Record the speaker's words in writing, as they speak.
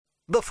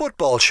The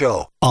Football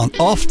Show on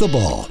Off the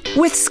Ball.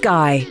 With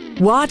Sky.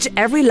 Watch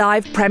every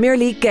live Premier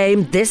League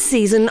game this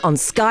season on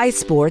Sky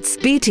Sports,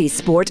 BT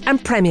Sport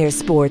and Premier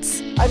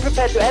Sports. I'm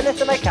prepared to do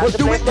anything I can to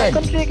play for my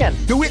country again.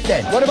 Do it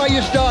then. What about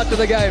your start to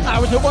the game?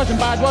 It wasn't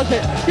bad, was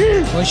it?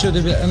 Why should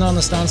an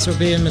honest answer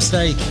be a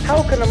mistake?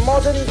 How can a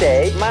modern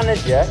day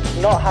manager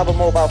not have a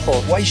mobile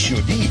phone? Why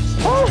should he?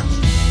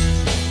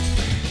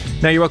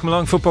 Now you're welcome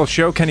along, Football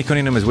Show. Kenny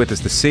Cunningham is with us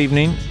this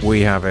evening. We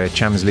have a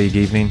Champions League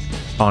evening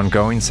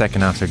ongoing.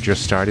 Second halves are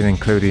just started,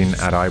 including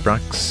at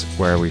Ibrox,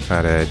 where we've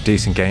had a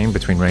decent game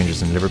between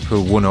Rangers and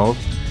Liverpool, 1-1.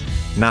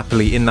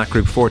 Napoli in that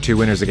group, 4-2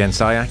 winners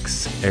against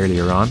Ajax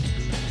earlier on.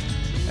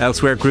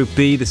 Elsewhere, Group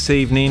B this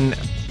evening,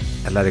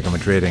 Atletico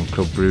Madrid and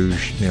Club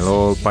Brugge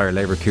 0-0, Bayer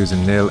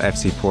Leverkusen 0,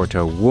 FC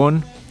Porto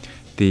 1.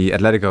 The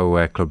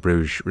Atletico Club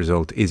Brugge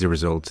result is a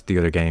result. The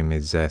other game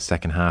is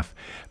second half.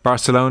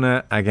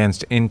 Barcelona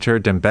against Inter.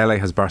 Dembele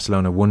has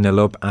Barcelona 1-0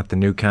 up at the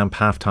Nou Camp,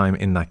 half-time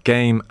in that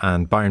game.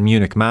 And Bayern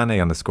Munich, Mane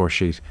on the score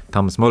sheet,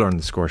 Thomas Muller on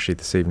the score sheet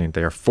this evening.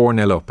 They are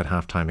 4-0 up at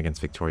half-time against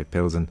Victoria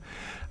Pilsen.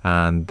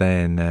 And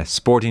then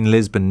Sporting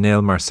Lisbon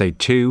 0, Marseille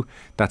 2.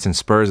 That's in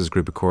Spurs'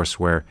 group, of course,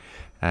 where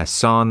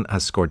Son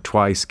has scored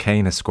twice,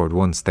 Kane has scored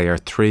once. They are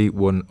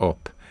 3-1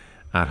 up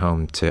at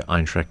home to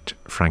Eintracht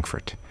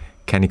Frankfurt.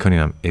 Kenny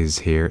Cunningham is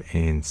here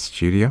in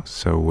studio,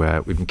 so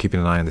we've been keeping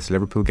an eye on this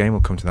Liverpool game.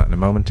 We'll come to that in a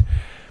moment.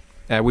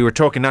 We were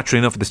talking naturally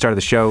enough at the start of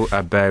the show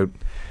about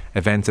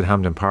events at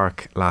Hampden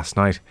Park last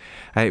night.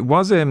 It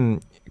was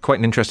quite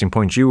an interesting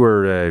point. You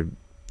were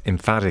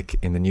emphatic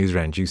in the news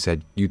round. You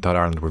said you thought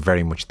Ireland were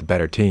very much the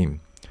better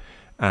team,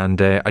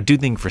 and I do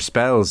think for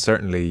spells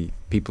certainly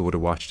people would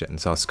have watched it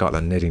and saw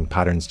Scotland knitting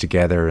patterns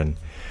together and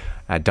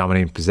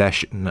dominating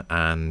possession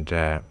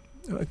and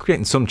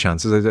creating some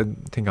chances. I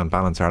think on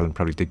balance Ireland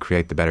probably did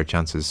create the better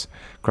chances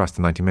across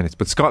the 90 minutes,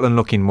 but Scotland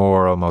looking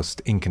more almost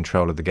in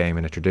control of the game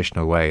in a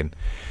traditional way. And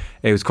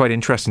it was quite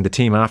interesting. The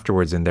team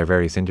afterwards in their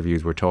various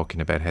interviews were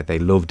talking about how they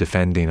love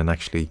defending and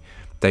actually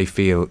they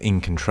feel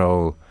in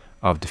control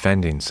of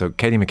defending. So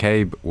Katie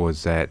McCabe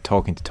was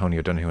talking to Tony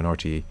O'Donoghue and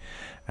RTE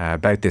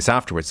about this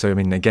afterwards. So I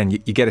mean, again, you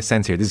get a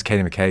sense here, this is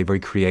Katie McCabe,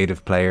 very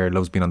creative player,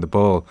 loves being on the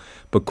ball,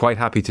 but quite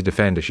happy to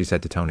defend, as she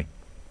said to Tony.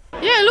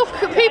 Yeah, look,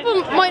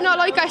 people might not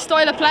like our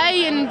style of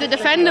play and the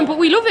defending, but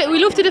we love it.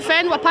 We love to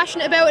defend. We're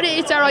passionate about it.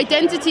 It's our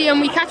identity, and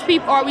we catch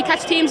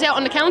teams out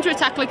on the counter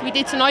attack like we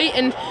did tonight,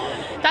 and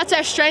that's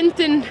our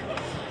strength. And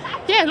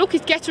yeah, look,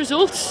 it gets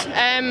results.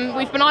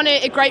 We've been on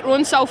a great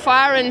run so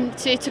far, and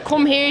to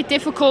come here,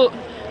 difficult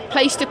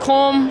place to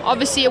come.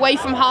 Obviously away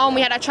from home,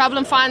 we had our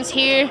travelling fans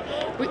here.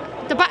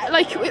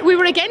 We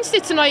were against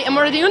it tonight, and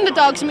we're the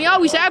underdogs, and we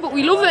always are, but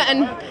we love it,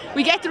 and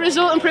we get the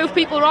result and prove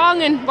people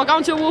wrong, and we're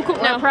going to a World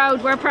Cup now.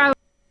 We're proud.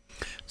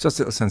 So that's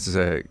little sense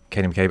of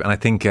Katie McCabe, and I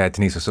think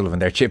Denise O'Sullivan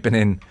there chipping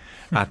in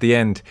at the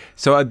end.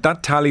 So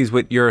that tallies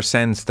with your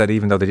sense that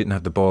even though they didn't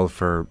have the ball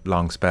for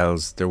long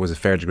spells, there was a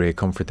fair degree of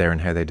comfort there in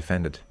how they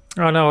defended.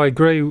 Oh no, I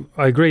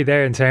agree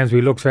there in terms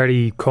we looked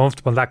very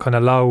comfortable in that kind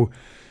of low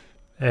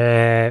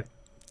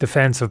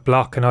defensive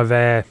block, and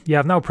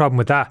I've no problem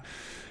with that.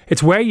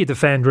 It's where you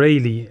defend,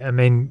 really. I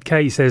mean,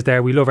 Katie says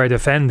there we love our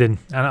defending,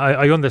 and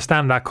I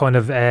understand that kind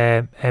of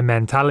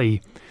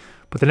mentality.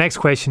 But the next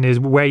question is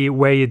where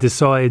you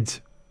decide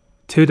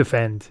to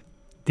defend.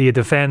 Do you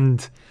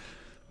defend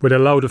with a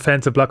low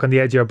defensive block on the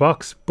edge of your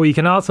box? But you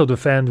can also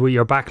defend with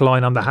your back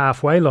line on the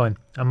halfway line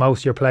and most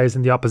of your players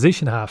in the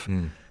opposition half.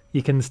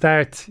 You can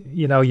start,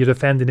 you're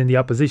defending in the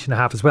opposition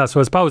half as well. So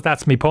I suppose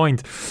that's my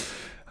point.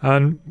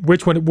 And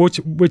which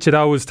of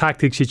those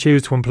tactics you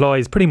choose to employ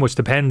is pretty much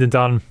dependent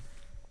on,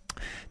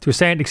 to a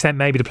certain extent,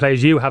 maybe the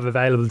players you have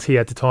available to you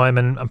at the time,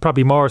 and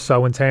probably more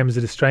so in terms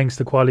of the strengths,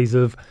 the qualities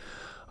of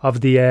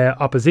the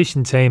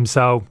opposition team.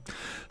 So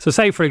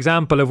say for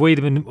example, if we'd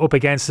have been up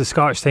against the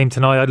Scottish team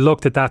tonight, I'd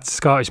looked at that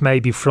Scottish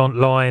maybe front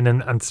line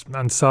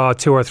and saw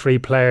two or three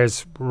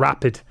players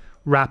rapid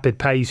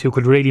pace who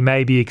could really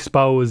maybe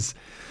expose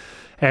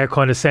our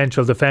kind of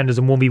central defenders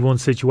in 1v1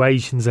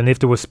 situations, and if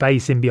there was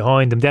space in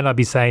behind them, then I'd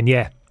be saying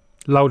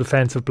low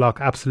defensive block,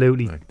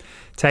 absolutely. Right.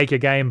 Take your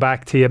game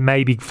back to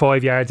maybe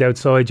 5 yards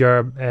outside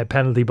your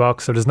penalty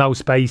box, so there's no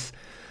space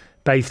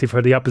basically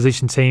for the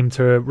opposition team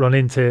to run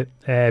into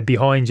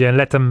behind you, and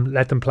let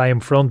them play in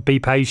front. Be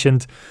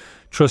patient,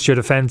 trust your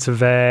defensive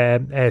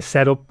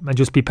setup, and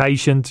just be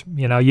patient.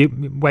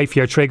 You wait for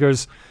your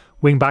triggers,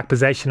 wing back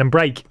possession and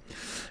break.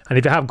 And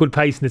if you have good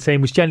pace in the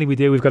team, which generally we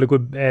do, we've got a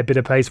good bit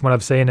of pace from what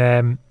I've seen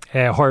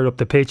higher up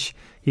the pitch,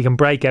 you can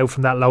break out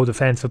from that low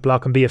defensive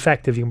block and be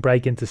effective. You can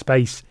break into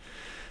space.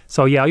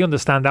 So yeah, I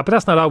understand that, but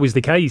that's not always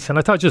the case. And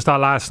I thought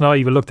last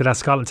night, we looked at that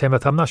Scotland team, I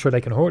thought, I'm not sure they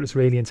can hurt us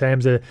really in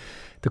terms of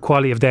the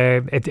quality of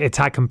their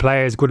attacking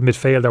players. Good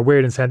midfield, or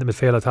weird in centre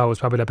midfield, I thought was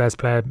probably their best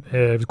player.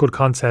 It was good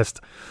contest,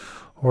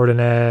 or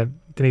than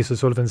Denise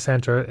O'Sullivan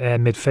centre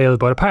midfield.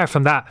 But apart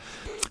from that,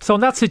 so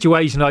in that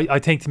situation, I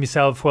think to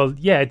myself, well,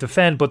 yeah,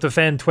 defend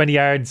 20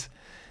 yards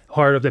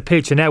higher up the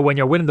pitch. And now when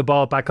you're winning the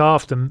ball back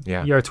off them,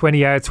 you're 20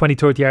 yards, 20,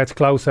 30 yards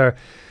closer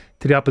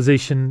to the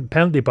opposition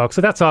penalty box.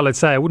 So that's all I'd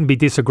say. I wouldn't be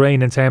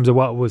disagreeing in terms of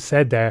what was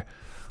said there.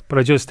 but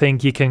I just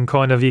think you can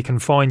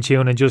fine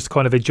tune and just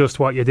kind of adjust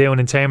what you're doing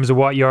in terms of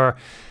what you're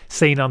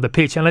seeing on the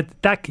pitch, and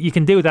that you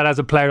can do that as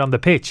a player on the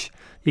pitch.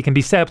 You can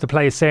be set up to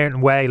play a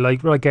certain way,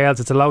 like, right, girls,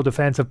 it's a low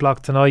defensive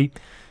block tonight.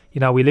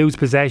 We lose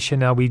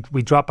possession, we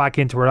drop back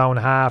into our own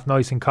half,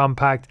 nice and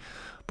compact.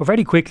 But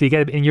very quickly,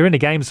 and you're in the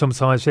game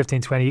sometimes,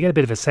 15-20, you get a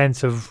bit of a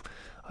sense of,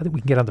 I think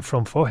we can get on the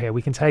front foot here.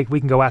 We can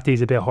go at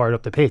these a bit higher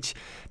up the pitch.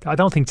 I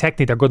don't think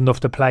technically they're good enough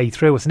to play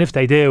through us, and if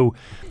they do,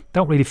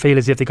 don't really feel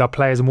as if they got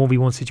players in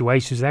 1v1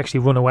 situations that actually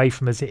run away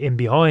from us in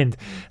behind.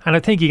 And I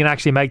think you can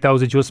actually make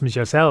those adjustments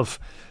yourself.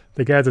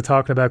 The guys are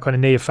talking about kind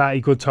of Nia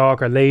Fatty, good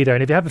talker, leader,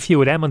 and if you have a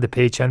few of them on the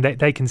pitch and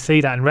they can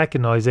see that and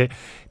recognise it,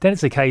 then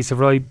it's a case of,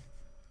 right,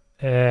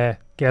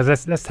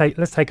 guys, let's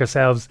take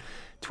ourselves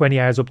 20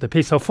 yards up the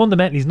pitch. So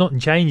fundamentally, there's nothing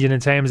changing in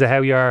terms of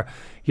how you're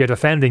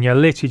defending. You're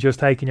literally just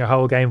taking your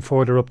whole game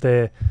further up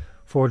the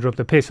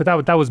pitch. So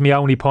that was my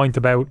only point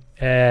about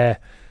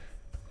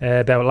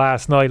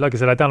last night. Like I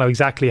said, I don't know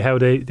exactly how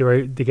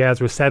the guards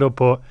were set up,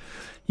 but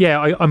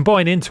yeah, I'm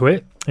buying into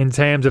it in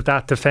terms of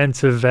that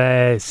defensive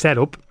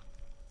setup,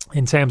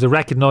 in terms of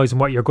recognising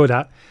what you're good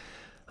at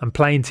and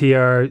playing to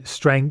your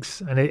strengths.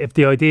 And if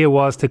the idea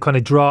was to kind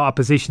of draw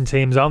opposition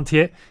teams onto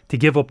you, to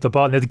give up the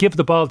ball. Now, to give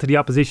the ball to the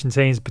opposition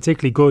teams,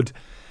 particularly good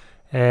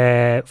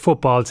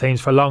football teams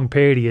for long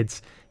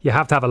periods, you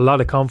have to have a lot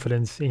of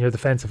confidence in your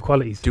defensive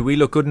qualities. Do we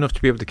look good enough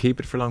to be able to keep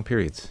it for long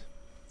periods?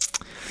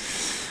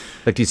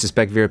 Like, do you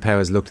suspect Vera Pauw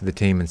has looked at the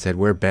team and said,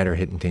 we're better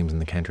hitting teams in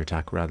the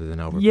counter-attack rather than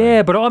overplaying?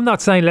 Yeah, but I'm not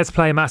saying let's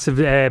play a massive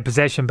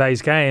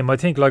possession-based game. I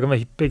think, like, I'm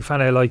a big fan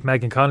of, like,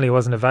 Megan Connolly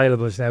wasn't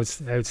available. She's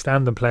an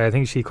outstanding player. I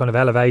think she kind of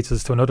elevates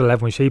us to another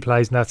level when she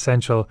plays in that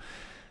central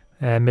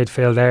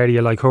midfield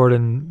area. Like her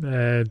and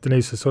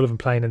Denise O'Sullivan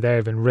playing in there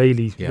have been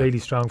really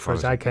strong for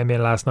us. I came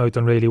in last night,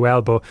 done really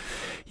well. But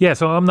yeah,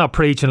 so I'm not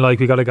preaching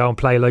like we got to go and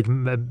play like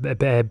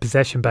a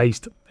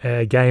possession-based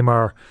game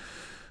or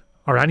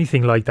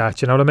anything like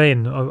that. You know what I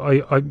mean?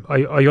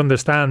 I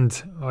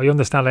understand. I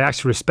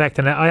actually respect,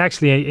 and I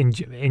actually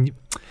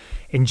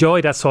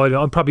enjoy that side.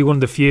 I'm probably one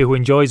of the few who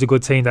enjoys a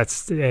good team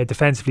that's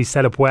defensively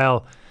set up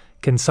well,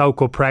 can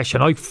soak up pressure,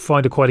 and I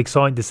find it quite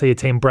exciting to see a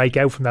team break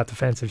out from that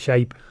defensive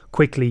shape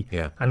quickly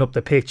and up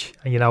the pitch,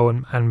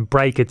 and and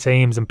break at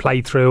teams and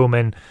play through them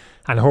and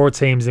hurt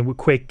teams in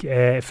quick,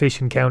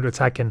 efficient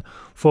counter-attacking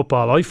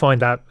football. I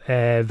find that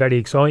very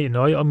exciting.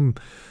 I'm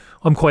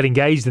quite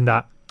engaged in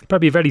that.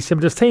 Probably very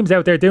similar. There's teams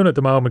out there doing it at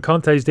the moment.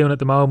 Conte's doing it at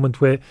the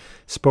moment with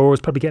Spurs,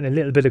 probably getting a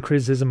little bit of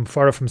criticism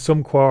for it from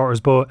some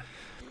quarters, but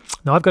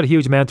no, I've got a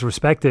huge amount of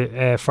respect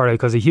for it,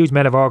 because a huge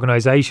amount of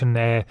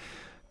organisation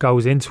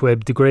goes into a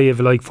degree of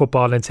like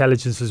football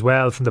intelligence as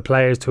well from the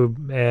players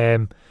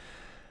to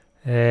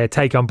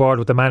take on board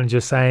what the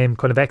manager's saying,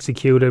 kind of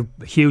execute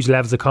huge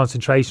levels of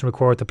concentration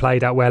required to play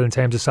that well in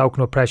terms of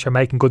soaking up pressure,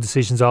 making good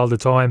decisions all the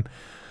time.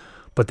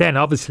 But then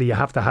obviously you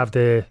have to have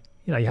the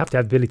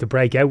ability to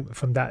break out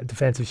from that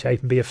defensive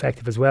shape and be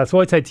effective as well. So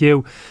I'd say to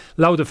you,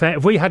 low defense.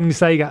 If we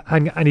hadn't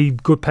any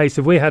good pace,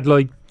 if we had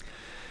like a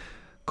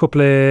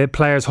couple of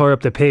players higher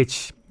up the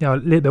pitch, a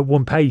little bit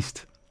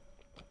one-paced,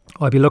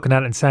 I'd be looking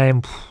at it and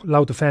saying,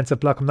 low defensive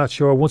block, I'm not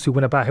sure. Once we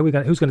win it back,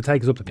 who's going to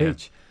take us up the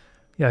pitch?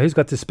 Who's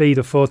got the speed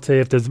of foot?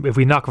 If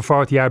we knock a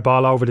 40-yard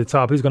ball over the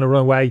top, who's going to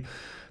run away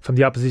from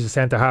the opposition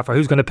centre half? Or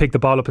who's going to pick the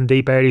ball up in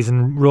deep areas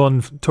and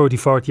run 30,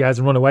 40 yards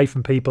and run away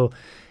from people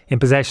in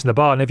possession of the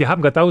ball? And if you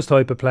haven't got those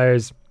type of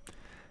players,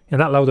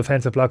 that low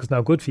defensive block is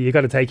no good for you. You've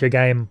got to take your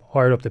game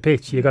higher up the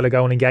pitch. You've got to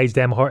go and engage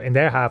them in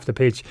their half the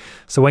pitch.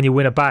 So when you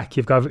win it back,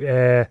 you've got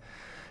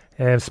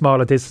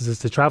smaller distances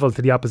to travel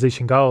to the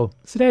opposition goal.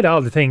 So they're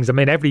all the things. I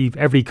mean,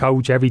 every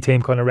coach, every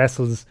team kind of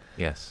wrestles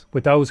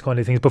with those kind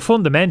of things. But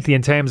fundamentally,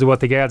 in terms of what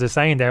the guards are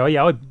saying there,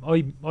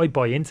 I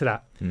buy into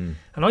that. And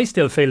I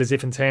still feel as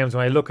if in terms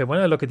when I look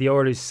at the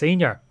Irish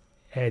senior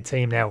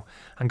team now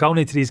and going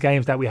into these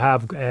games that we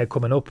have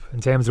coming up in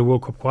terms of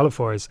World Cup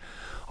qualifiers,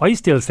 I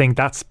still think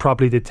that's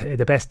probably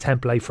the best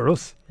template for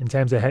us in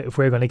terms of if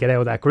we're going to get out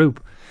of that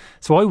group.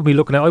 So I wouldn't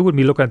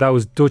be looking at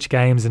those Dutch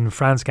games and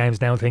France games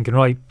now thinking,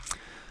 right,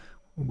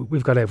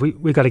 we've got to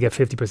get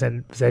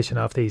 50% possession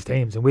off these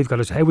teams, and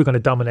how we're going to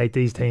dominate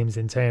these teams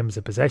in terms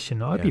of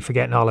possession. I'd be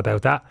forgetting all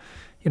about that.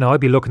 I'd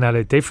be looking at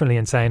it differently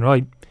and saying,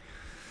 right,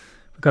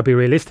 we've got to be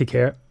realistic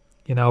here.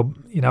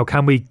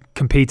 Can we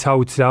compete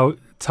toe to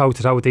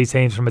toe with these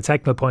teams from a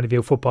technical point of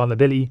view, football and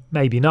ability?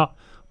 Maybe not.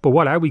 But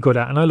what are we good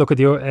at? And I look at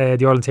the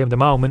Ireland team at the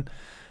moment.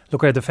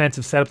 Look at our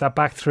defensive setup, that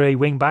back three,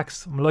 wing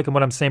backs. I'm liking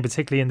what I'm saying,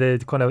 particularly in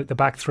the kind of the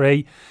back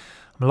three.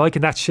 I'm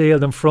liking that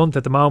shield in front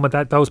at the moment.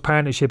 Those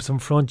partnerships in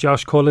front.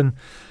 Josh Cullen,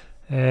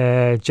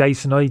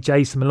 Jason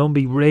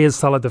Malumbi, real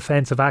solid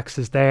defensive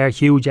axis there.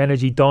 Huge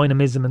energy,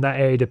 dynamism in that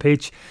area of the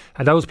pitch.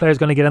 Are those players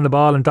going to get on the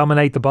ball and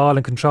dominate the ball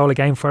and control the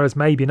game for us?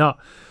 Maybe not.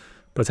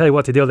 But I'll tell you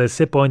what they do. They'll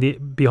sit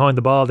behind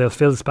the ball. They'll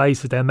fill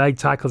spaces. They'll make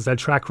tackles. They'll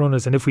track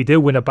runners. And if we do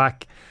win it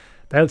back,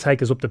 they'll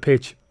take us up the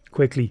pitch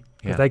quickly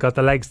if they got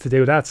the legs to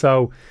do that.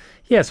 So,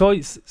 yeah.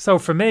 So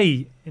for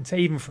me,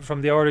 even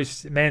from the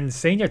Irish men's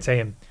senior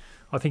team,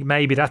 I think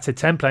maybe that's a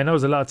template. I know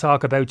there's a lot of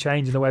talk about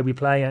changing the way we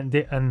play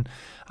and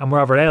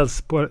wherever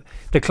else, but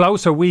the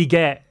closer we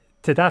get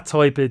to that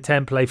type of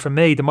template, for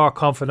me, the more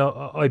confident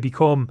I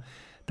become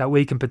that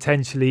we can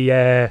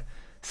potentially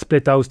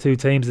split those two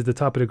teams at the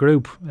top of the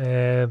group,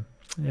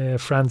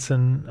 France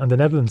and the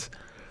Netherlands.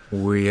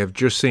 We have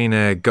just seen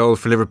a goal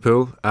for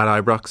Liverpool at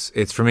Ibrox.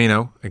 It's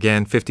Firmino,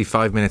 again,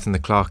 55 minutes on the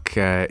clock.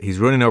 He's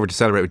running over to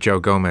celebrate with Joe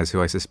Gomez,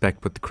 who I suspect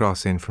put the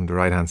cross in from the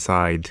right-hand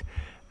side.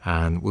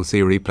 And we'll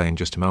see a replay in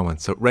just a moment.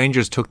 So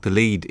Rangers took the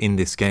lead in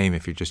this game,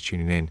 if you're just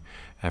tuning in.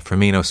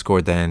 Firmino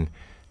scored then,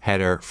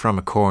 header from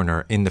a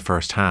corner in the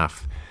first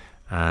half.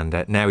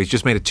 And now he's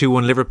just made it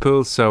 2-1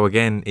 Liverpool. So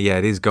again,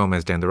 it is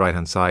Gomez down the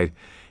right-hand side.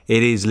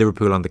 It is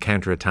Liverpool on the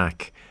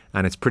counter-attack.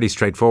 And it's pretty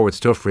straightforward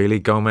stuff, really.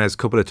 Gomez,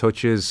 couple of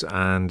touches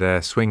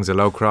and swings a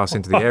low cross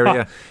into the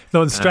area.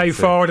 Nothing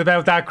straightforward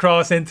about that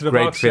cross into the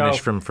box. Great finish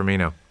from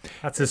Firmino.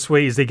 That's as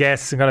sweet as it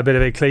gets. I've got a bit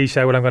of a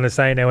cliche what I'm going to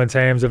say now in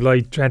terms of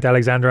like Trent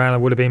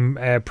Alexander-Arnold would have been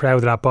proud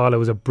of that ball. It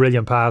was a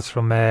brilliant pass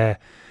from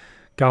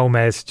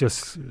Gomez,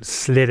 just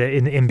slid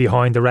it in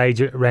behind the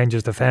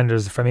Rangers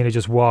defenders. Firmino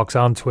just walks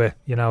onto it.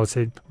 You know, it's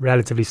a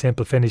relatively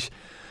simple finish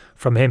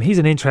from him. He's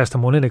an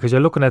interesting one, isn't it? Because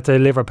you're looking at the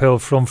Liverpool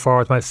front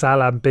forward.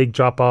 Salah, big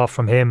drop off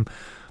from him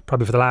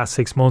probably for the last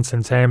 6 months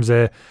in terms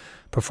of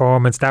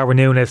performance. Darwin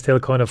Núñez still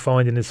kind of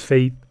finding his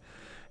feet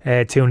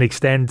to an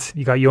extent.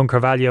 You got young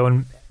Carvalho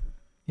and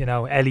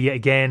Elliott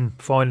again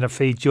finding their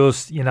feet,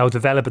 just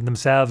developing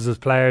themselves as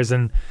players,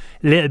 and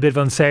a little bit of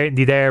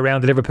uncertainty there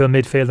around the Liverpool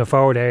midfield and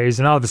forward areas.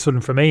 And all of a sudden,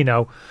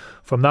 Firmino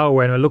from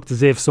nowhere, and it looked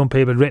as if some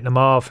people had written him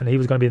off and he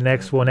was going to be the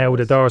next one out of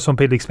the door. Some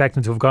people expect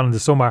him to have gone in the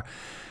summer.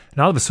 And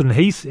all of a sudden,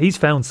 he's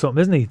found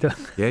something, isn't he?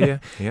 Yeah,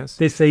 yes.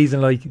 This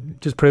season,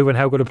 just proving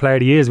how good a player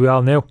he is, we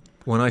all knew.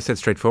 When I said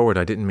straightforward,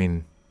 I didn't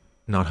mean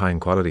not high in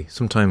quality.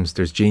 Sometimes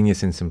there's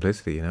genius in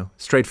simplicity,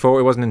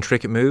 Straightforward, it wasn't an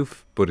intricate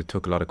move, but it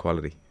took a lot of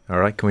quality. All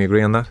right, can we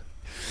agree on that?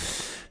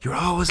 You're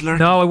always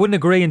learning. No, I wouldn't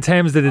agree in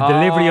terms of the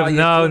delivery of...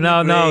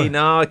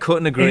 No, I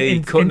couldn't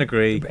agree.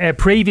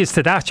 Previous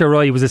to that, you're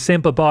right, it was a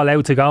simple ball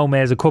out to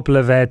Gomez, a couple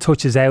of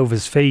touches out of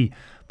his feet.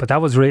 But that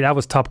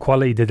was top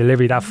quality, the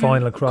delivery, that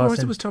final cross. Of course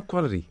it was top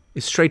quality.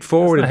 It's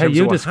straightforward in terms how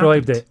you of what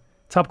described happened. It.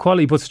 Top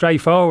quality, but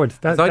straightforward.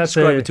 I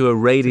described it to a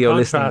radio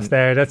listening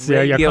there. That's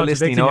you're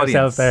contradicting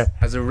yourself there.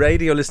 As a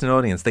radio listening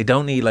audience, they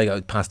don't need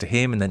a pass to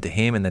him and then to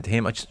him and then to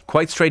him. It's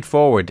quite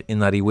straightforward in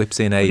that he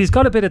whips in he's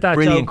got a bit of that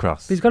brilliant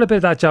cross. He's got a bit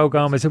of that Joe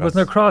Gomez. It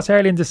wasn't a cross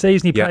early in the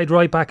season. He played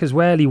right back as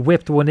well. He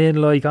whipped one in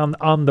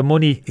on the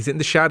money. He's in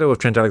the shadow of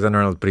Trent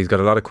Alexander-Arnold, but he's got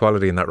a lot of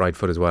quality in that right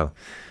foot as well.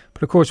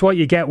 But of course, what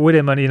you get with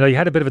him, and he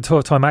had a bit of a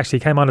tough time. Actually,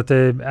 he came on at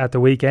the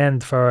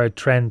weekend for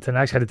Trent, and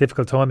actually had a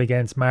difficult time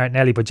against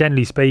Martinelli. But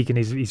generally speaking,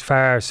 he's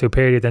far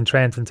superior than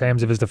Trent in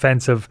terms of his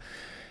defensive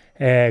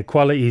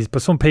qualities.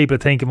 But some people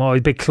think him, he's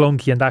a bit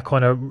clunky in that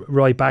kind of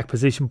right back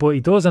position. But he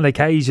does on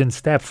occasion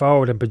step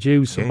forward and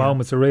produce some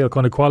moments of real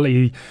kind of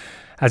quality,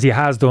 as he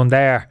has done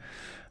there.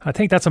 I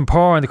think that's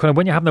important. Kind of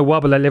when you're having a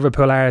wobble that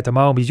Liverpool are at the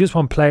moment, you just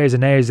want players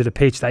in areas of the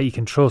pitch that you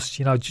can trust.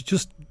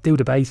 Just do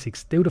the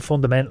basics, do the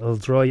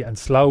fundamentals right, and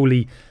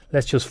slowly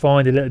let's just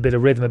find a little bit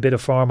of rhythm, a bit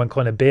of form, and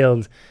kind of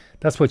build.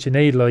 That's what you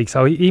need.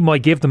 So he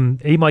might give them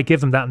that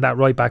in that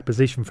right back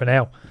position for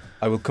now.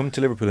 I will come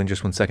to Liverpool in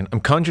just 1 second.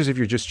 I'm conscious if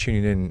you're just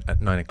tuning in at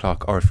 9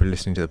 o'clock, or if you're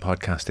listening to the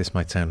podcast, this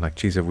might sound like,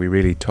 geez, have we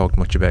really talked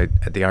much about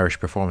the Irish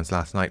performance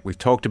last night? We've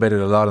talked about it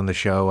a lot on the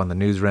show, on the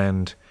news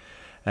round.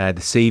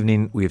 This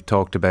evening we've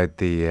talked about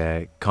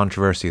the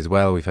controversy as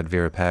well. We've had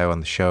Vera Pauw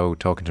on the show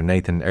talking to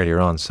Nathan earlier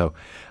on, so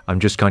I'm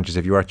just conscious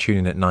if you are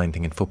tuning at 9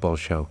 thinking football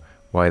show,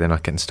 why they're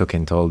not getting stuck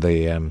into all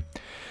the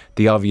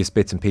obvious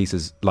bits and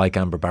pieces like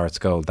Amber Barrett's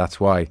goal. That's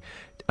why.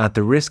 At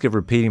the risk of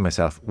repeating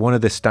myself, one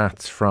of the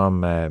stats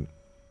from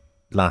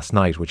last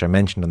night, which I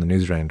mentioned on the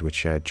news round,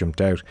 which jumped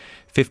out,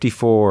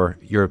 54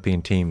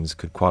 European teams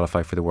could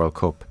qualify for the World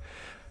Cup.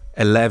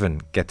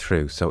 11 get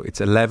through, so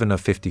it's 11 of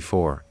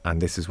 54,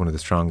 and this is one of the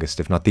strongest,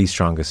 if not the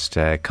strongest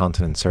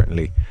continent,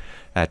 certainly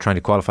trying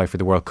to qualify for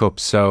the World Cup.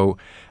 So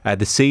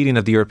the seeding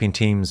of the European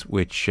teams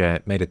which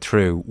made it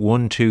through: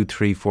 1, 2,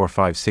 3, 4,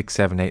 5, 6,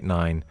 7, 8,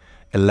 9,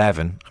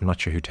 11. I'm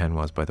not sure who 10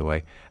 was, by the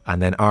way.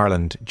 And then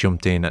Ireland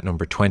jumped in at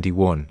number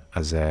 21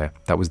 as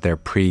that was their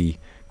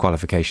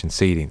pre-qualification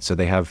seeding. So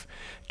they have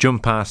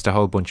jumped past a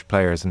whole bunch of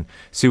players, and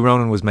Sue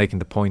Ronan was making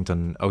the point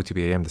on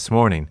OTBAM this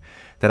morning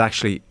that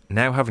actually,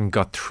 now having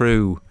got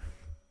through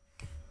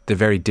the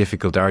very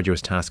difficult,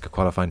 arduous task of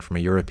qualifying from a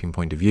European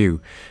point of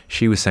view,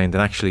 she was saying that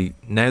actually,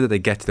 now that they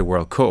get to the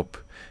World Cup,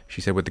 she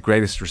said, with the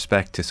greatest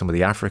respect to some of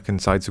the African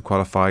sides who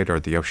qualified or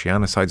the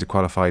Oceania sides who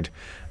qualified,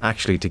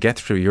 actually to get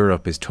through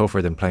Europe is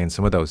tougher than playing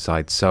some of those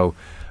sides. So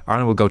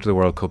Ireland will go to the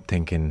World Cup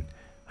thinking,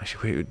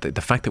 actually,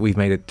 the fact that we've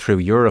made it through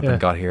Europe and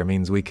got here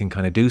means we can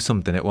kind of do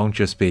something. It won't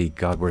just be,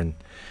 God, we're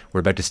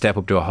about to step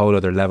up to a whole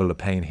other level of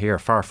pain here.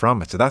 Far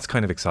from it. So that's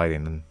kind of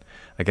exciting, and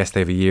I guess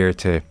they have a year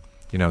to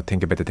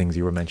think about the things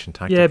you were mentioning.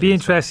 Yeah, it'd be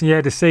interesting.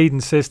 Yeah, the seeding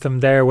system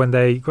there when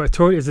they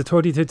is it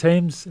 32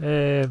 teams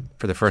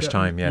for the first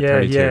time? Yeah,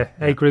 32. Yeah,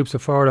 8 groups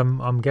of 4.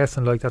 I'm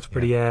guessing that's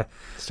pretty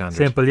standard.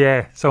 Simple.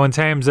 Yeah. So in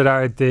terms of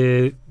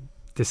the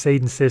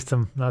seeding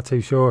system, not too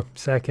sure.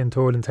 Second,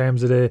 third in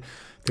terms of the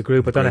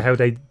group. I don't know how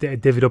they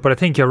divvied up, but I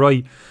think you're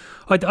right.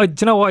 Do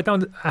you know what? I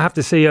have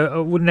to see. I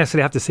wouldn't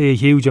necessarily have to see a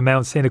huge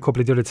amount. Seeing a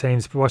couple of the other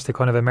teams, watch the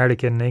kind of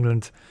American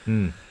England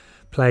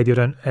play the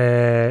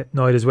other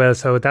night as well.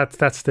 So that's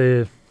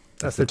the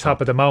top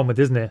at the moment,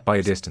 isn't it? By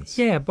a distance.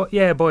 Yeah,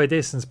 by a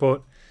distance.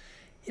 But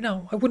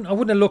I wouldn't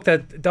have looked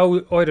at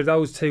either of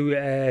those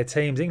two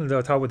teams. England,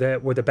 I thought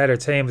were the better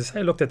team. But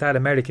I looked at that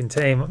American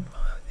team.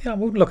 I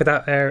wouldn't look at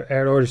that our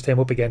Irish team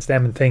up against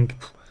them and think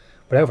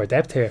we're out of our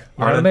depth here.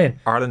 You know what I mean?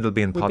 Ireland will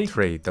be in pot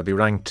 3. They'll be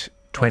ranked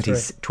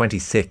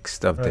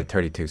 26th of the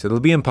 32. So they'll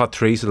be in pot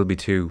 3. So there'll be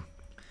 2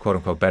 quote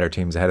unquote better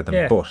teams ahead of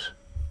them.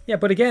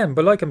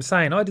 But like I'm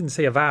saying, I didn't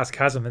see a vast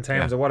chasm in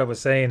terms of what I was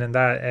saying in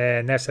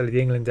that necessarily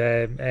the England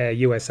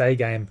USA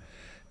game,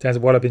 in terms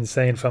of what I've been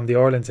saying from the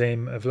Ireland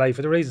team of late,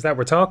 for the reasons that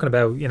we're talking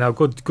about.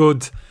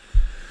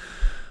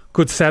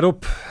 Good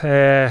setup,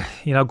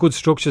 good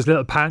structures,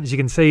 little patterns. You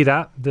can see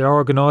that they're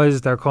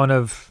organised. They're kind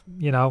of,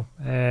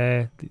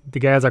 the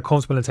girls are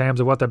comfortable in terms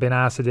of what they're being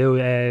asked to do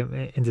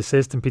in the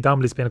system.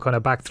 Predominantly, it's been a kind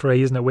of back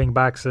 3, isn't it? Wing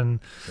backs and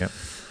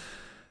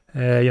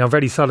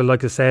very solid,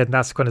 like I said. And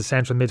that's kind of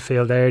central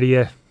midfield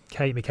area.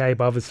 Kate McCabe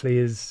obviously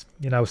is,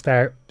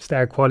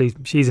 star quality.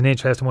 She's an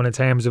interesting one in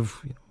terms of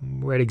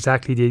where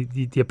exactly do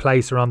you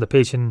place her on the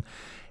pitch, and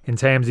in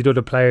terms of the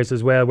other players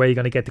as well, where you're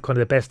going to get the kind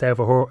of the best out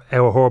of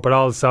her, but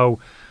also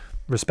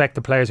respect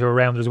the players who are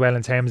around as well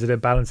in terms of the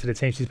balance of the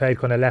team. She's played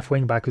kind of left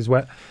wing back as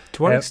well.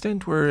 To what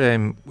extent were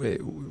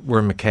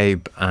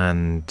McCabe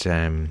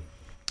and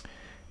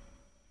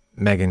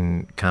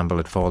Megan Campbell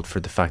at fault for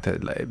the fact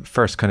that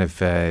first kind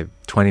of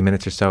 20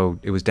 minutes or so,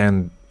 it was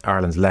down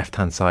Ireland's left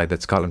hand side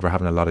that Scotland were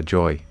having a lot of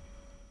joy?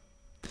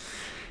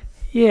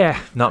 Yeah,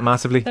 not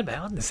massively. I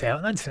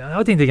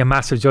didn't think a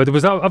massive joy. There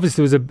was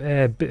obviously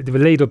a bit of a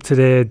lead up to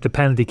the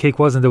penalty kick,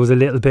 wasn't there? Was a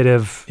little bit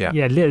of a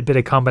little bit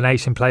of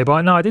combination play,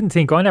 but no, I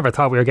never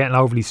thought we were getting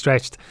overly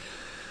stretched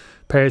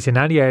players in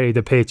any area of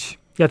the pitch.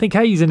 Yeah, I think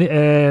Hayes is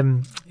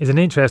an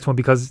interesting one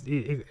because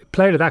a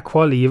player of that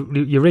quality,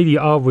 you really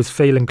always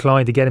feel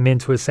inclined to get him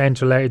into a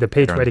central area of the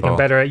pitch where they can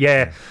better,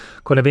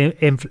 kind of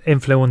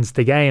influence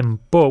the game.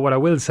 But what I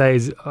will say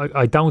is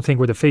I don't think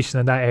we're deficient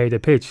in that area of the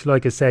pitch.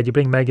 Like I said, you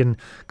bring Megan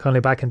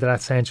Connolly back into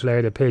that central area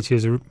of the pitch.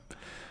 She's a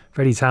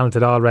very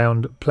talented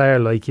all-round player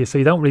like you, so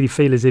you don't really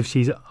feel as if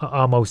she's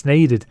almost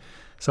needed.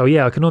 So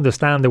yeah, I can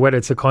understand whether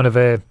it's a kind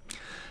of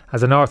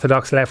as an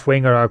orthodox left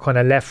winger or kind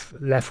of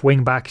left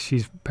wing back,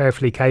 she's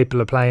perfectly capable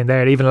of playing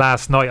there. Even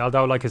last night,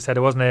 although like I said,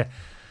 it wasn't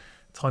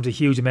times a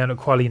huge amount of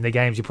quality in the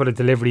games. You put a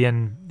delivery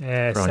in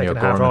second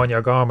half, Ronja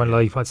O'Gorman,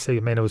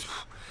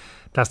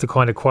 that's the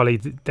kind of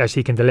quality that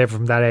she can deliver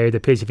from that area of the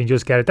pitch if you can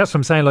just get it. That's what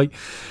I'm saying,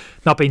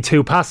 not being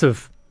too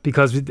passive,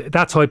 because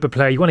that type of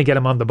player, you want to get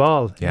him on the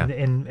ball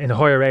in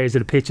higher areas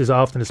of the pitch as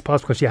often as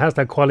possible, because she has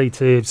that quality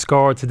to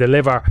score, to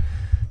deliver,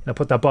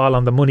 put that ball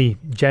on the money,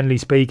 generally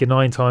speaking,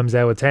 9 times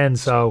out of 10.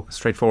 So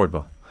straightforward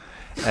ball.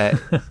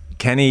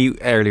 Kenny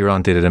earlier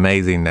on did an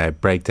amazing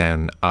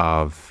breakdown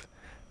of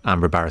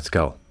Amber Barrett's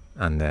goal,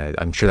 and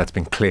I'm sure that's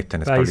been clipped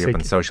and it's probably up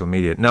on social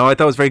media. No, I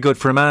thought it was very good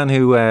for a man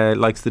who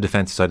likes the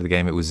defensive side of the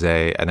game. It was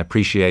an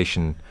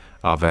appreciation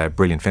of a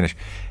brilliant finish.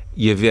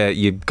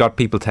 You've got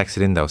people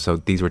texted in though, so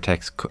these were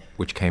texts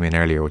which came in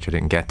earlier, which I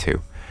didn't get to.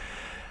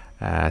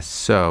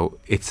 So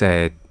it's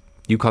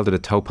you called it a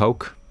toe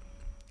poke.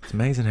 It's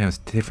amazing how it's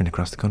different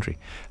across the country,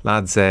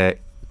 lads.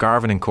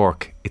 Garvin in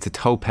Cork, it's a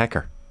toe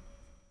pecker.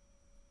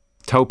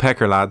 Toe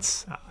pecker,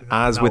 lads.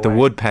 With a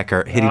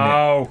woodpecker hitting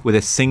it with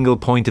a single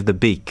point of the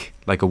beak,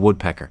 like a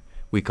woodpecker.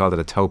 We called it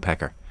a toe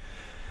pecker.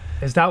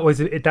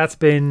 That's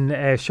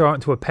been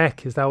shortened to a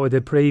peck? Is that what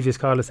the previous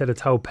caller said, a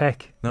toe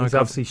peck? No, he's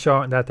obviously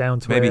shortened that down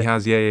to maybe he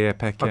has,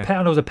 peck.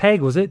 Yeah. It was a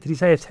peg, was it? Did he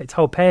say a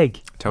toe peg?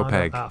 Toe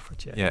peg.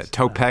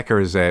 Toe pecker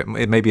is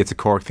maybe it's a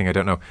Cork thing. I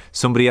don't know.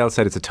 Somebody else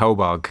said it's a toe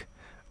bog.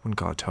 I wouldn't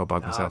call it toe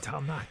bog myself.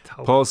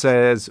 Paul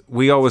says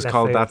we always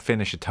called that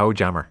finish a toe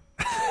jammer.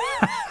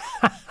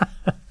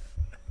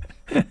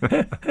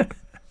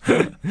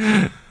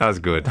 That's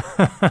good.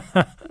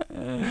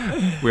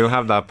 We'll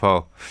have that,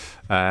 Paul.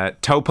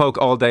 Toe poke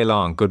all day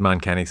long. Good man,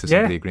 Kenny. So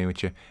somebody agreeing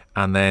with you.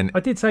 And then I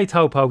did say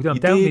toe poke. I'm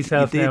doubting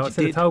myself now. I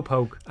said a toe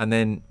poke. And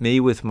then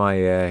me with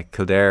my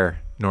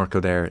North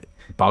Kildare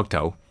bog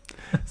toe.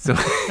 So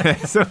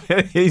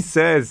he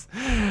says,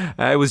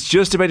 I was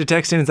just about to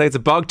text in and say it's a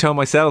bog toe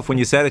myself when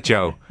you said it,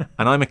 Joe.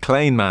 And I'm a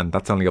Clane man.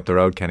 That's only up the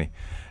road, Kenny.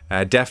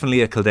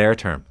 Definitely a Kildare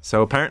term.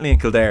 So apparently in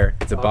Kildare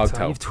it's a bog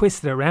toe. You've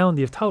twisted it around.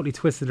 You've totally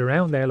twisted it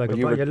around there. Like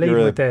you're leading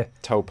with the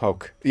toe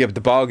poke. Yeah, but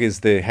the bog is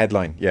the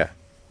headline. Yeah.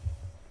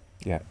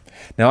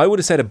 Now I would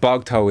have said a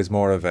bog toe is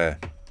more of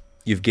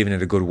you've given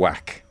it a good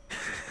whack.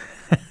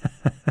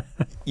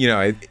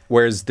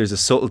 Whereas there's a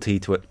subtlety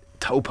to it.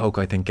 toe poke,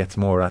 I think, gets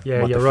more at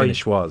Yeah, what the you're right.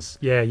 finish was.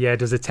 Yeah,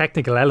 there's a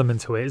technical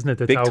element to it, isn't it?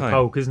 The Big toe time.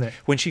 poke, isn't it?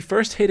 When she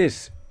first hit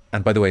it,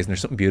 and by the way, isn't there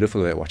something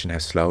beautiful about watching how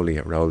slowly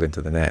it rolled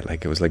into the net?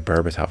 Like it was like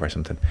Berbatov or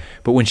something.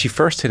 But when she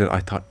first hit it, I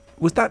thought,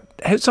 was that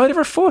outside of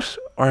her foot?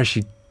 Or is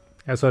she...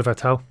 Outside of her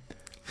toe.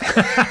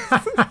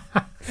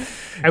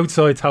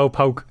 Outside toe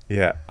poke.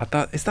 Yeah. I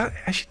thought, is that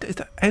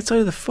outside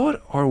of the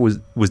foot? Or was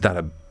that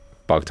a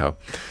bog toe?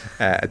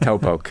 A toe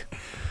poke?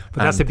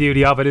 But that's the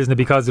beauty of it, isn't it?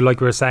 Because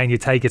like we were saying, you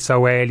take it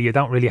so early, you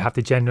don't really have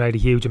to generate a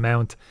huge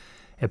amount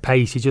of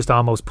pace. You just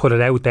almost put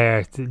it out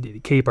there. The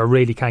keeper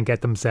really can't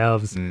get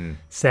themselves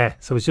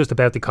set. So it's just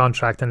about the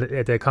contact and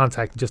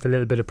just a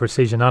little bit of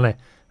precision on it.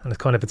 And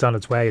it's on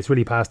its way. It's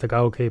really past the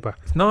goalkeeper.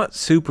 It's not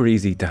super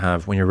easy to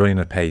have, when you're running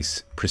at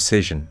pace,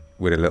 precision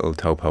with a little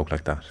toe poke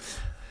like that.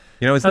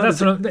 You know, it's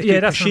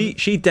not. She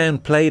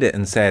downplayed it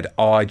and said,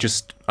 "Oh, I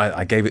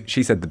gave it."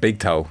 She said the big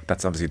toe.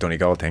 That's obviously a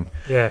Donegal thing.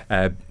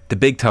 Yeah. The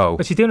big toe.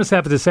 But she's doing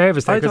herself at the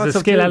service there because there's a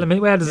skill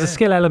element. Well, there's a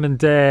skill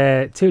element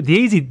too.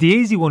 The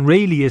easy one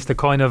really is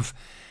the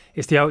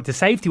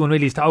safety one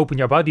really is to open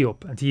your body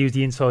up and to use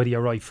the inside of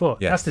your right foot.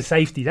 Yes. That's the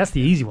safety. That's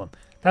the easy one.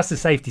 That's the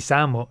safety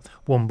Sam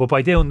one. But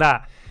by doing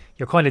that,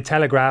 you're kind of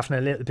telegraphing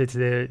a little bit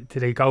to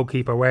the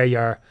goalkeeper where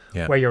you're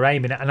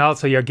aiming, and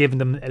also you're giving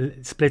them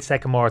a split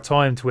second more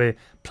time to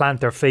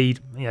plant their feet,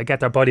 get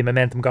their body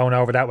momentum going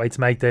over that way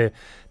to make the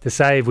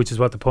save, which is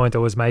what the point I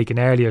was making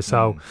earlier.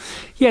 So,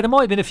 there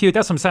might have been a few.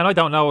 That's what I'm saying. I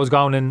don't know what was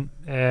going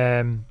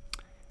in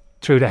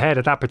through the head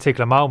at that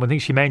particular moment. I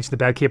think she mentioned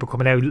about keeper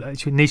coming out.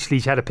 Initially,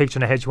 she had a picture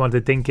in her head. She wanted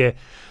to think it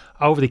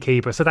over the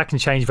keeper, so that can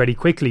change very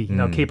quickly.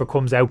 Keeper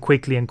comes out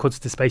quickly and cuts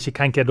the space. You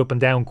can't get up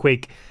and down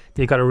quick.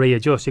 You got to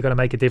readjust. You got to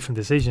make a different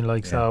decision.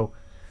 So.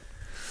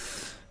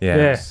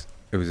 Yeah.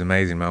 It was an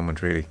amazing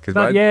moment, really, because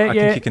I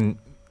think you can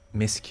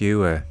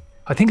miscue.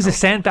 I think it's a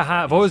centre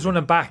half. I was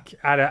running back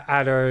at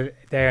her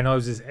there, and I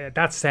was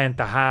that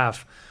centre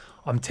half.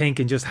 I'm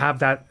thinking just have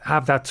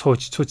that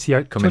touch to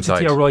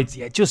your right.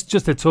 Yeah, just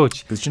a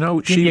touch. Because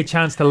give me a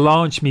chance to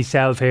launch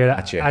myself here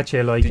at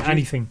you like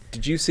anything.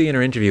 Did you see in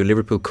her interview,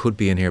 Liverpool could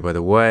be in here, by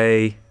the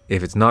way.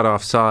 If it's not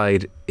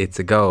offside, it's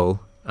a goal,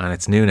 and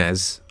it's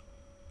Núñez.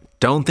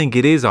 Don't think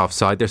it is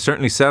offside. They're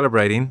certainly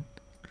celebrating.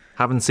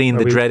 Haven't seen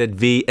the dreaded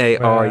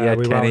VAR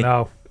yet, Kenny.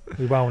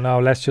 We won't know.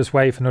 Let's just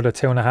wait for another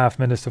 2.5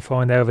 minutes to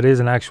find out if it is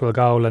an actual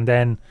goal, and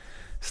then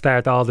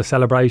start all the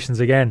celebrations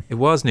again. It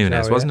was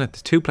Núñez, wasn't it?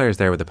 There's two players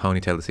there with a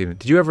ponytail this evening.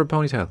 Did you ever have a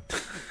ponytail?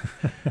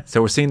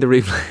 So we're seeing the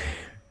replay.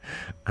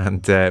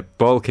 And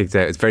ball kicked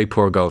out. It's a very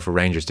poor goal for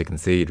Rangers to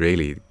concede,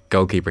 really.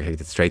 Goalkeeper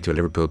kicked it straight to a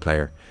Liverpool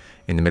player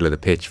in the middle of the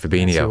pitch,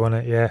 Fabinho. He won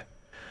it, yeah.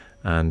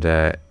 And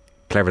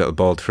clever little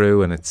ball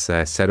through, and it's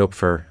set up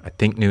for, I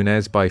think,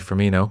 Núñez by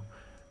Firmino.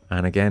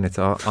 And again, it's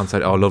all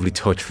onside. Oh, lovely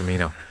touch,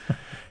 Firmino.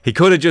 He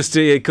could have just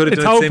done it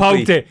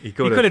simply. He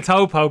could have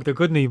toe poked it,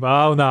 couldn't he?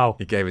 Oh no!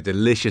 He gave a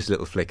delicious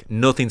little flick.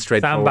 Nothing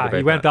straightforward about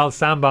He went all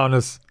Samba on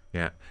us.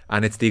 Yeah,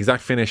 and it's the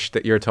exact finish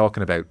that you're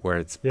talking about, where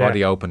it's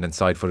body opened and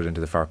side footed into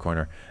the far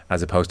corner,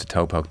 as opposed to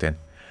toe poked in.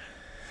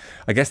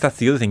 I guess that's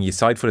the other thing. You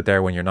side foot it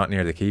there when you're not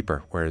near the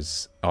keeper.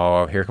 Whereas,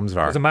 here comes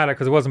VAR. Doesn't matter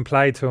because it wasn't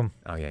played to him.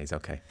 Oh yeah, he's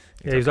okay.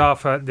 He was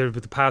off.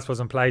 The pass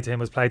wasn't played to him.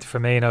 It was played to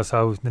Firmino.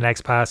 So the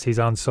next pass, he's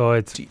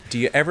onside. Do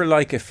you ever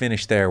like a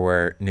finish there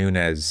where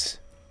Núñez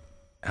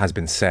has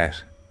been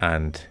set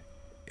and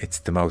it's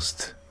the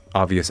most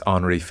obvious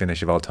Henry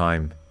finish of all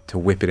time to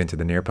whip it into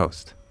the near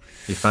post?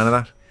 You a fan of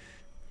that?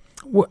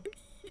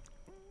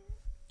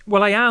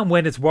 Well, I am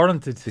when it's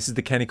warranted. This is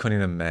the Kenny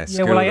Cunningham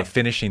school of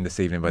finishing this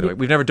evening, by the way.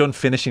 We've never done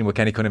finishing with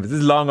Kenny Cunningham. This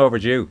is long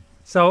overdue.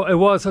 So it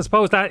was. I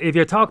suppose that if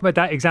you're talking about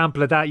that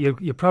example of that,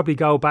 you probably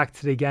go back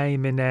to the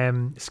game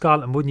in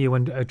Scotland, wouldn't you?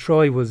 When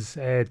Troy was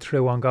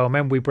through on goal.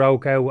 Remember we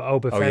broke out with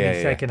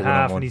Obafemi second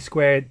half, and he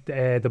squared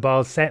the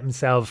ball, set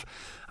himself.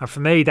 And for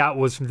me, that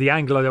was from the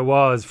angle it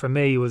was. For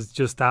me, it was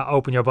just that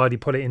open your body,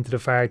 put it into the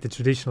far, the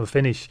traditional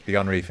finish, the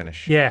Henry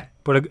finish. Yeah,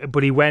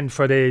 but he went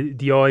for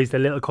the eyes, the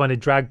little kind of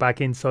drag back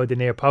inside the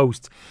near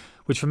post,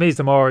 which for me is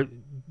the more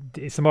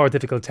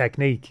difficult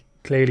technique.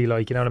 Clearly,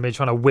 like, you know what I mean,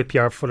 trying to whip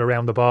your foot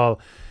around the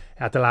ball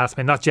at the last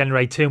minute, not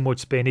generate too much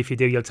spin. If you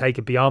do, you'll take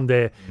it beyond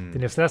the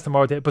so that's the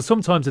more. But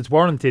sometimes it's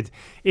warranted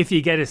if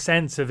you get a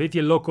sense of, if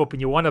you look up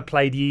and you want to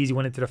play the easy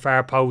one into the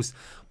far post,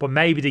 but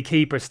maybe the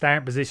keeper's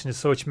starting position is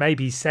such,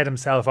 maybe he's set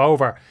himself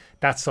over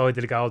that side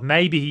of the goal.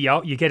 Maybe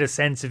you get a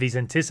sense of he's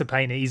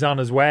anticipating it, he's on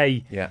his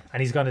way,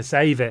 and he's going to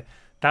save it.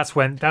 That's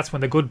when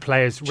the good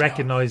players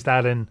recognise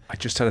that. And I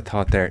just had a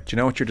thought there. Do you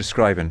know what you're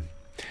describing?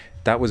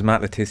 That was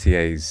Matt Le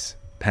Tissier's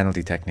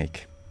penalty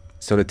technique.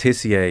 So Le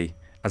Tissier,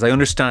 as I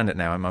understand it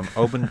now, I'm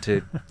open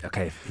to,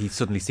 okay, he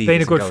suddenly sees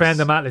being a good friend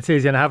of Matt Le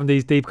Tissier and having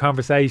these deep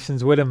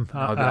conversations with him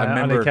I on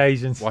remember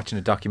occasions. Watching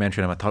a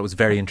documentary on him, I thought it was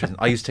very interesting.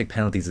 I used to take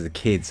penalties as a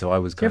kid, so I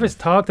was Do you ever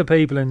talk to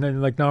people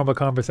in like normal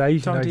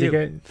conversation?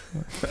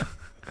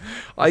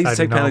 I used to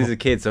take penalties as a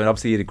kid, so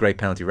obviously he had a great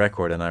penalty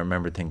record, and I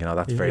remember thinking, oh,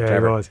 that's very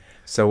clever. He was.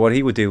 So what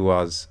he would do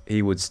was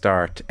he would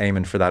start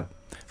aiming for that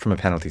from a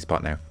penalty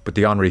spot now, but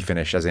the Henry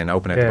finish, as in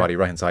open out the body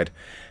right hand side,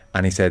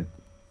 and he said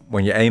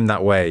when you aim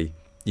that way,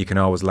 you can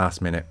always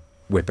last minute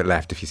whip it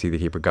left if you see the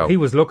keeper go. He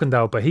was looking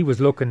though, but he was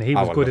good look.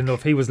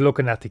 enough. He was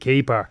looking at the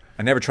keeper.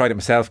 I never tried it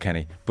myself,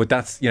 Kenny, but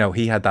that's,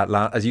 he had that,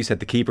 as you said,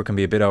 the keeper can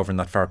be a bit over in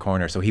that far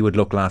corner, so he would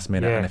look last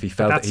minute, and if he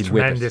felt it, he'd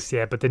tremendous, whip it.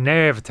 yeah, but the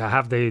nerve to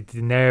have the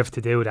nerve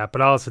to do that,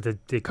 but also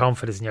the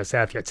confidence in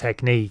yourself, your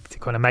technique to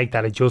kind of make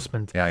that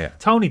adjustment. Yeah.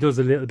 Tony does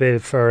a little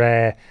bit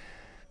for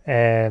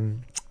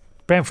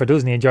Brentford,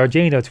 doesn't he? And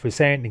Jorginho, to a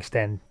certain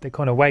extent, they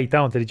kind of wait,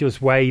 don't they? They just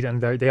wait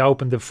and they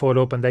open the foot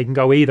up, and they can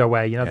go either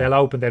way.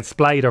 They'll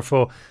splay their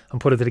foot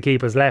and put it to the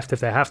keeper's left if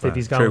they have to. If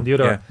he's going the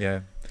other. Yeah.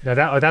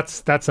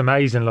 That's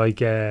amazing.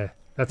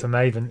 That's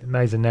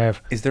amazing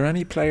nerve. Is there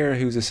any player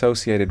who's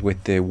associated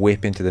with the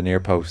whip into the near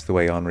post the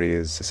way Henry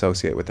is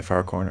associated with the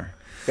far corner?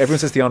 Everyone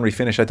says the Henry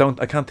finish. I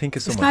can't think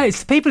of someone.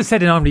 People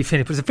said an Henry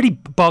finish, but it's a pretty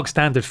bog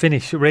standard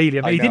finish, really.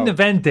 I mean, he didn't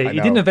invent it.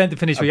 He didn't invent the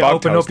finish where you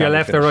open up your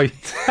left or right.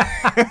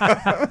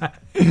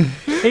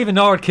 Even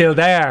North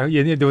Kildare,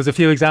 there was a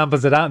few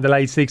examples of that in the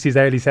late 60s,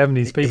 early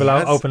 70s. People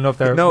opening up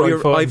their right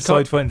foot and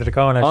side foot into the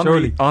corner.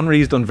 Surely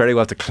Henry's done very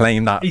well to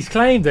claim that. He's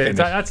claimed it.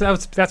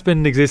 That's been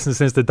in existence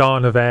since the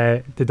dawn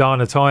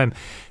of time.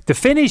 The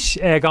finish,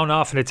 going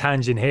off on a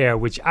tangent here,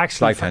 which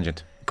actually slight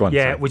tangent. Go on,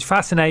 sorry. Which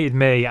fascinated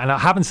me, and I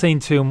haven't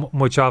seen too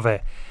much of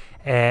it.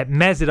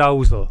 Mesut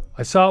Ozil,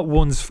 I saw it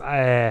once,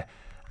 and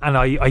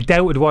I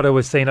doubted what I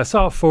was seeing. I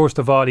saw it first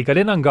of all. He got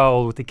in on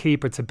goal with the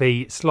keeper to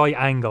beat, slight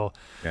angle.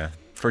 Yeah,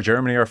 for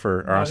Germany or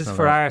for Arsenal? This is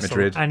for Arsenal.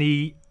 Madrid.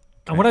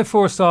 And when I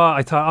first saw it,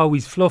 I thought,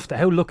 he's fluffed it.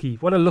 How lucky!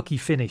 What a lucky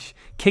finish!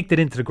 Kicked it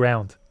into the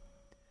ground.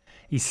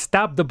 He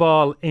stabbed the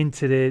ball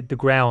into the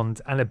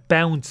ground, and it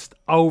bounced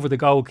over the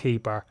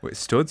goalkeeper. With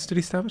studs, did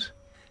he stab it?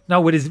 No,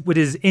 with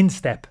his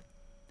instep.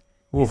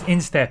 His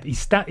instep.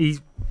 He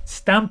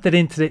stamped it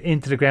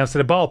into the ground, so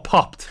the ball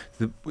popped.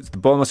 The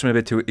ball must have been a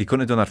bit too. He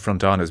couldn't have done that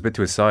front on. It was a bit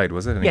to his side,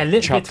 was it? And a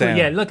little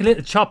bit. Like a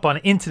little chop on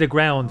it into the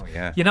ground.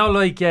 Oh,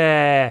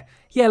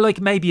 yeah.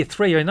 Like maybe a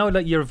 3, or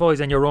like your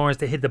boys and your orange,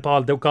 they hit the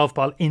golf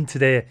ball into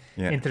the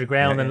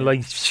ground and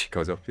like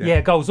goes up. Yeah,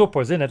 it goes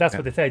upwards, isn't it? That's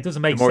what they say. It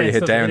doesn't make sense. The more you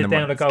hit down,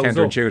 it goes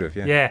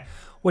counterintuitive. Up. Yeah.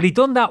 Well, he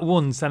done that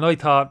once, and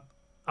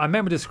I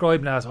remember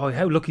describing it as,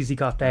 how lucky he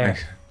got there.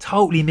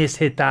 Totally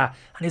mishit that.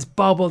 And his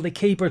bobble, the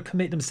keeper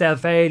committed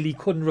himself early,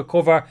 couldn't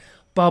recover,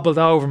 bobbled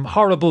over him.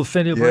 Horrible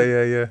finish.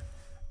 Yeah.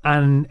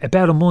 And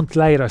about a month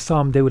later, I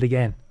saw him do it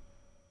again.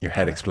 Your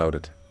head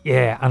exploded.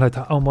 Yeah, and I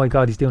thought, oh my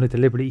God, he's doing it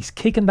deliberately. He's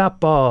kicking that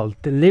ball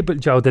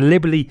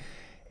deliberately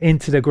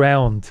into the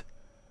ground,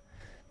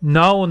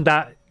 knowing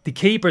that the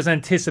keeper's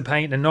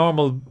anticipating a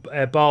normal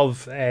ball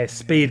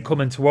speed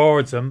coming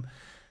towards him,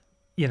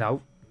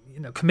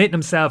 committing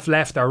himself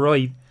left or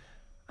right,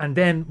 and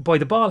then by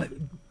the ball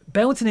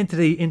bouncing into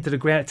the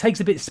ground, it takes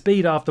a bit of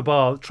speed off the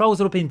ball,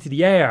 throws it up into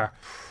the air,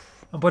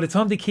 and by the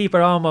time the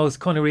keeper almost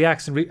kind of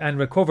reacts and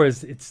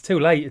recovers, it's too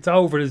late. It's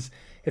over.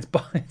 It's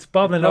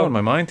bobbling out. In my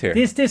mind here.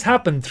 This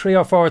happened 3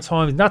 or 4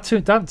 times. Not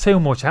too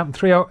much. It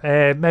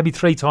happened maybe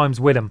 3 times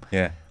with him.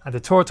 Yeah. And the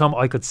third time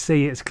I could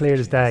see it as clear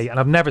as day, and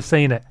I've never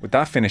seen it. But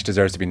that finish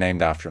deserves to be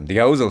named after him. The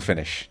Ozil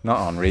finish, not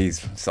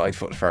Henry's side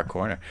foot far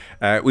corner.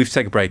 We have to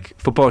take a break.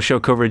 Football show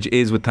coverage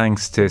is with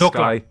thanks to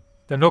Sky.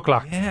 The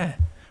Knuckler. Yeah.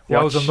 The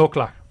Ozil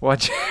Knuckler.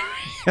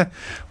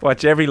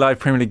 Watch every live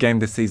Premier League game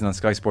this season on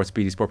Sky Sports,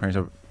 BT Sport,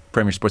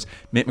 Premier Sports.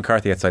 Mick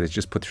McCarthy outside has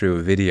just put through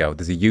a video.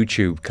 There's a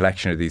YouTube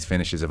collection of these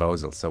finishes of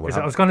Ozil. So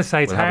I was going to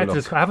say, it's hard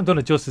to. I haven't done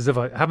it justice.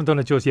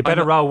 You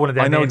better roll one of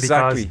them. I know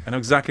exactly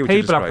what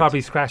people are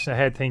probably scratching their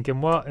head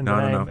thinking, what in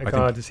the name of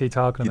God is he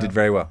talking about? You did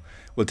very well.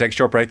 We'll take a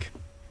short break.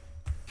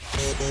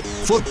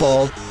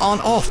 Football on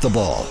Off the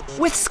Ball.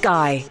 With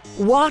Sky.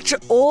 Watch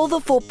all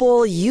the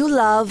football you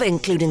love,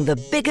 including the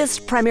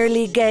biggest Premier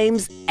League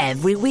games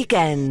every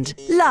weekend.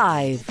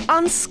 Live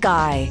on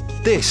Sky.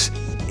 This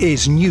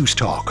is News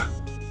Talk.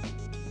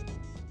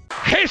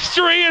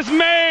 History is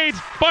made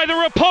by the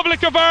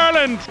Republic of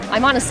Ireland.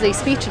 I'm honestly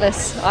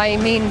speechless. I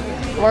mean,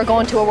 we're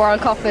going to a World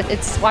Cup.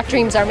 It's what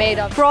dreams are made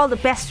of. For all the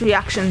best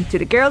reaction to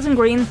the girls in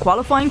green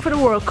qualifying for the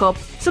World Cup,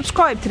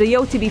 subscribe to the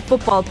OTB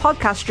Football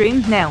podcast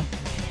stream now.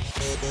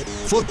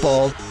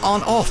 Football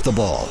on Off the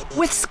Ball.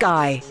 With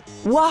Sky.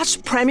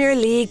 Watch Premier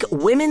League,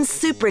 Women's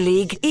Super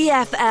League,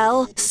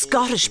 EFL,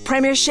 Scottish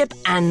Premiership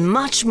and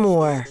much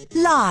more.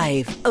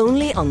 Live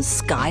only on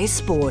Sky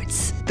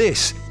Sports.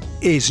 This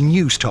is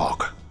News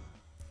Talk.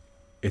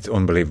 It's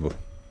unbelievable.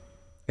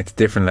 It's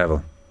different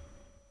level.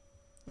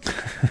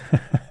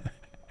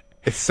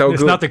 It's so good.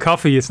 It's not the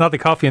coffee. It's not the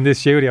coffee in this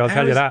studio, I'll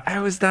tell you that.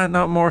 How is that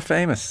not more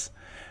famous?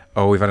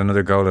 Oh, we've had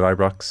another goal at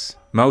Ibrox.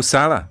 Mo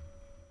Salah.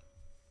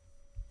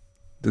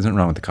 There's nothing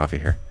wrong with the coffee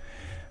here.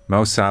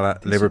 Mo Salah,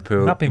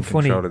 Liverpool, not been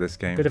funny. Control of this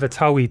game. Bit of a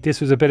towie. This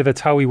was a bit of a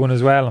towie one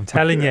as well, I'm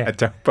telling you. A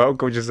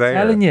poke, would you say?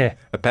 Telling you.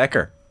 A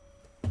pecker.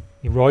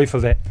 He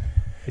rifled it.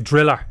 A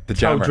driller. The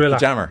jammer. Driller. The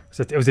jammer.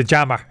 It was a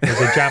jammer.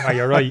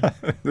 You're right.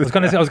 I was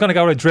going to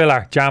go with a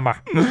driller, jammer.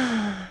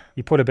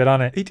 You put a bit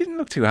on it. He didn't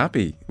look too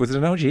happy. Was it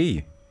an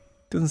OG?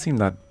 Doesn't seem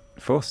that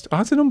fussed. Oh,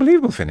 it's an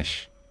unbelievable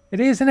finish. It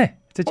is, isn't it?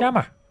 It's a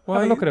jammer. Why?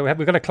 Have a look at it.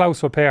 We've got a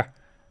close up here.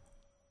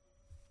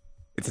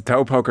 It's a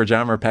toe poker,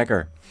 jammer,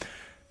 pecker.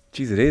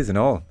 Jeez, it is and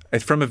all.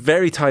 It's from a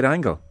very tight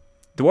angle.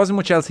 There wasn't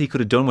much else he could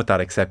have done with that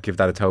except give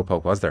that a toe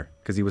poke, was there?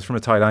 Because he was from a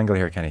tight angle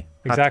here, Kenny.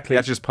 Exactly. He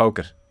had to just poke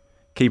it.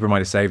 Keeper might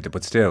have saved it,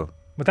 but still.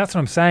 But that's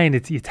what I'm saying.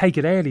 You take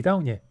it early,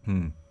 don't you?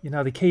 You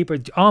know, the keeper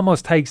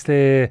almost takes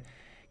the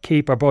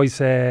keeper by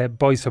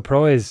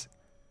surprise,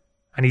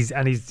 and he's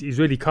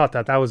really caught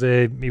that. That was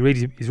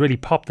he's really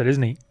popped it,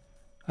 isn't he?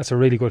 That's a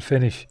really good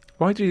finish.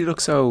 Why did he look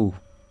so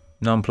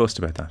nonplussed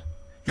about that?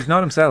 He's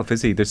not himself,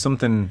 is he? There's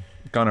something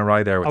gone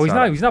awry there with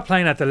Salah. He's not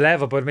playing at the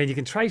level, but I mean, you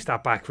can trace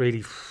that back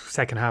really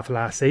second half of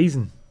last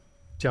season.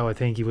 Joe, I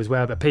think he was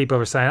well, but people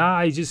were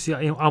saying, he's just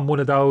on one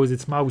of those.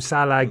 It's Mo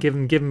Salah. Give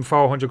him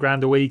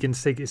 $400,000 a week and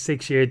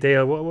 6-year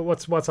deal.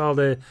 What's all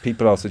the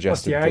people all suggested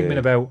what's the argument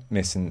about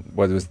missing?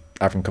 Whether it was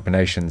African Cup of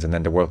Nations and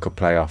then the World Cup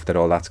playoff, that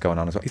all that's going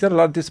on as well. He's had a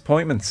lot of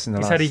disappointments in the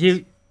last.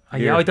 year.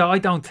 I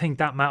don't think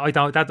that. I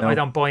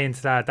don't buy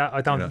into that.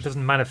 It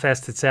doesn't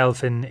manifest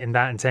itself in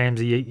that in terms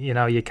of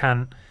you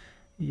can't.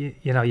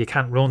 You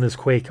can't run as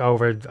quick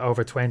over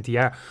 20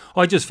 yards.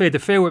 I just feel the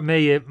fear with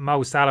me,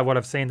 Mo Salah, what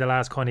I've seen the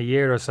last kind of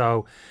year or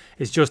so,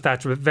 is just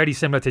that very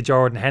similar to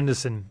Jordan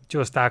Henderson,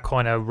 just that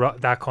kind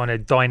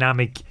of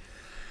dynamic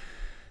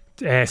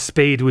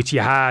speed which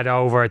you had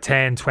over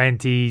 10,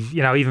 20,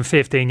 even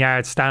 15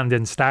 yards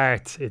standing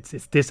start.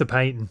 It's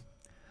dissipating,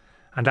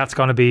 and that's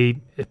going to be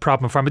a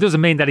problem for him. It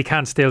doesn't mean that he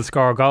can't still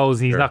score goals.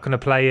 He's not going to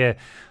play a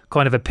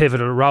kind of a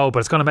pivotal role, but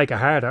it's going to make it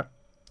harder.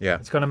 Yeah,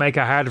 it's going to make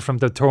it harder for him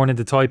to turn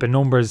into the type of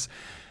numbers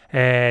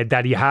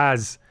that he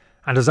has.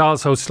 And there's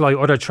also slight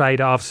other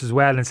trade-offs as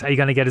well. And so you're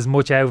going to get as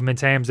much out of him in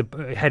terms of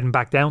heading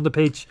back down the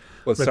pitch.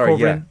 Well,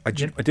 I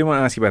do want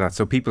to ask you about that.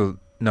 So people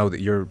know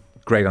that you're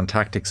great on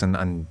tactics,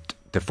 and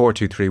the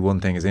 4-2-3-1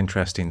 thing is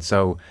interesting.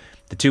 So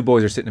the two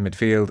boys are sitting in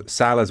midfield.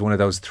 Salah's one of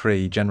those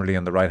three, generally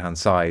on the right-hand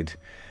side,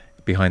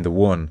 behind the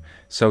one.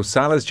 So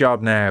Salah's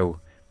job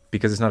now,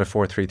 because it's not a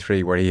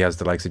 4-3-3 where he has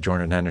the likes of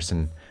Jordan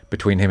Henderson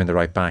between him and the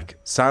right back,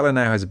 Salah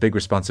now has a big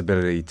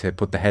responsibility to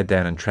put the head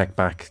down and trek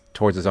back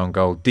towards his own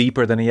goal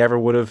deeper than he ever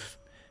would have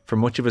for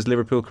much of his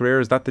Liverpool career.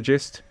 Is that the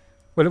gist?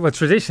 Well,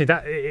 traditionally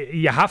that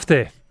you have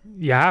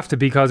to,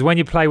 because when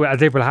you play with,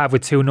 as Liverpool have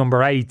with two number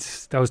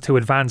 8s, those two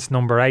advanced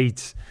number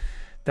 8s,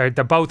 they're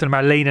both of them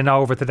are leaning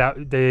over to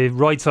the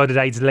right side of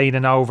the 8's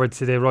leaning over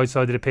to the right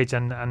side of the pitch,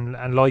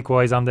 and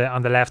likewise on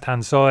the left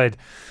hand side.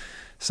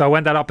 So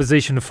when that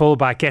opposition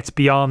fullback gets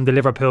beyond the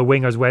Liverpool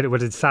wingers, whether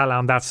it's Salah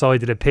on that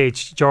side of the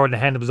pitch, Jordan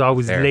Henderson was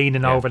always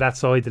leaning over that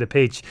side of the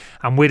pitch,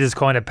 and with his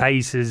kind of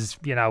pace, his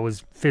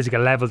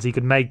physical levels, he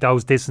could make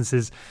those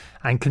distances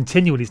and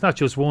continually, it's not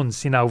just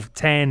once,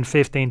 10,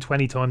 15,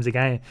 20 times a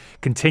game,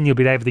 continually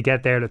be able to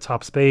get there at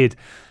top speed,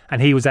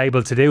 and he was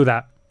able to do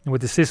that. And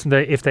with the system,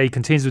 if they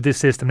continue with this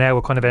system now,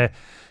 with kind of a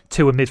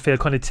two in midfield,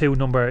 kind of two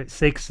number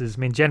 6s. I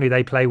mean, generally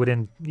they play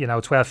within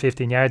 12,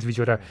 15 yards of each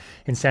other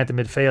in centre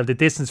midfield. The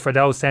distance for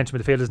those centre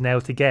midfielders now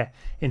to get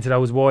into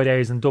those wide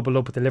areas and double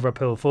up with the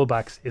Liverpool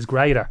fullbacks is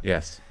greater.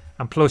 Yes.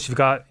 And plus, you've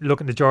got,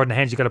 looking at Jordan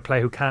Henderson, you've got a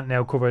player who can't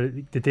now cover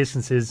the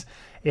distances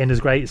in as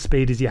great a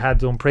speed as you had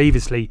done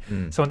previously.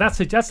 So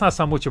that's not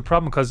so much a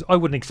problem, because I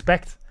wouldn't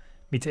expect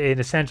me to, in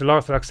a central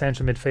orthodox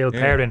central midfield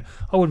pairing,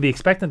 I wouldn't be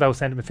expecting those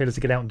centre midfielders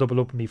to get out and double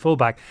up and be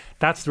fullback.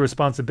 That's the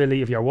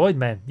responsibility of your wide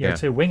men, your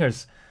two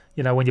wingers.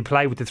 When you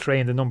play with the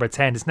 3 and the number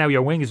 10, it's now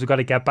your wingers who've got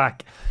to get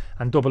back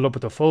and double up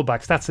with the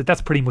fullbacks.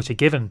 That's pretty much a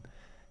given,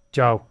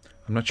 Joe.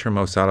 I'm not sure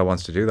Mo Salah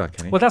wants to do that,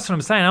 can he? Well, that's what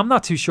I'm saying. I'm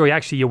not too sure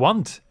you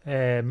want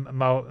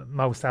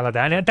Mo Salah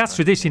there. And that's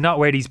traditionally not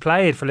where he's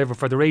played for Liverpool,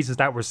 for the reasons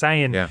that we're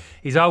saying. Yeah.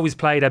 He's always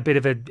played a bit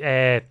of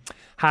a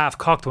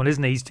half-cocked one,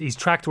 isn't he? He's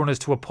tracked runners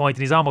to a point,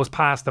 and he's almost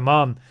passed them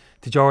on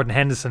to Jordan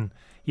Henderson,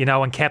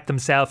 and kept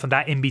himself in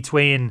that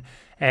in-between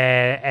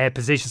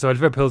position. So if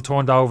Liverpool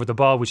turned over the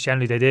ball, which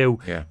generally they do,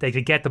 they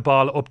could get the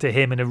ball up to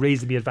him in a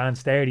reasonably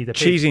advanced area.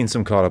 Cheating,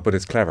 some call it, but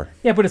it's clever.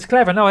 Yeah, but it's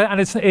clever. No,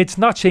 and it's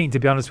not cheating, to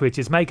be honest with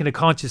you. It's making a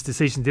conscious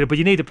decision to do it. But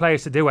you need the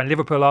players to do it. And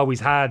Liverpool always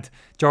had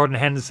Jordan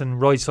Henderson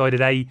right side of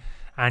day,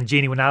 and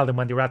Gini Wijnaldum,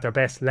 when they were at their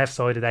best left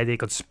side of day, they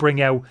could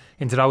spring out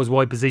into those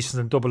wide positions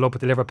and double up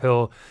with the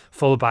Liverpool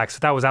fullback. So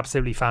that was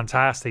absolutely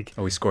fantastic.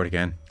 Oh, he scored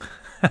again.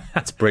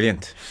 It's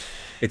brilliant.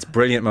 It's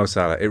brilliant, Mo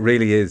Salah. It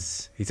really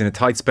is. He's in a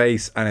tight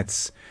space, and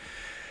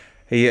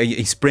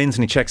he sprints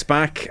and he checks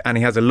back and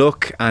he has a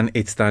look, and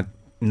it's that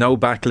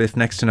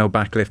next to no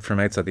backlift from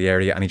outside the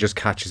area, and he just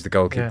catches the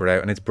goalkeeper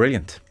out, and it's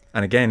brilliant.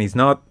 And again, he's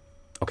not,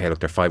 okay,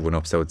 look, they're 5-1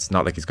 up, so it's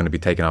not like he's going to be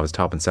taking off his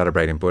top and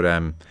celebrating, but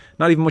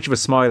not even much of a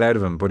smile out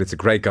of him, but it's a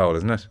great goal,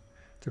 isn't it?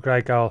 It's a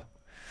great goal.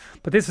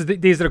 But these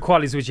are the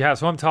qualities which you have.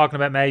 So I'm talking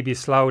about maybe a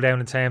slowdown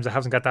in terms of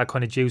hasn't got that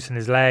kind of juice in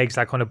his legs,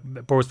 that kind of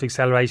burst of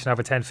acceleration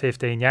over 10,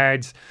 15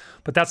 yards.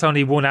 But that's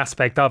only one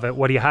aspect of it.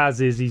 What he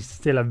has is he's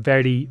still a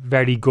very,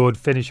 very good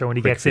finisher when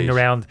he gets in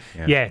around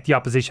the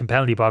opposition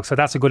penalty box. So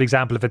that's a good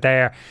example of it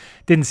there.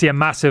 Didn't see a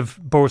massive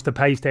burst of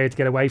pace there to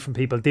get away from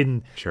people.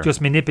 Didn't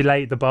just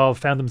manipulate the ball,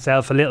 found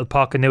himself a little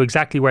pocket, knew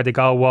exactly where the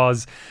goal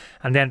was.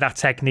 And then that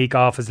technique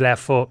off his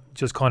left foot,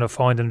 just kind of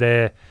finding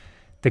the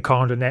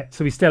corner net.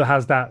 So he still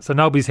has that. So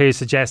nobody's here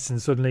suggesting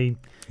suddenly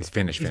he's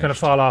finished. He's going to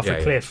fall off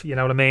a cliff. You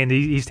know what I mean?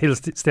 He's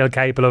still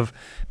capable of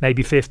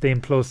maybe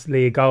 15 plus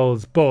league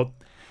goals, but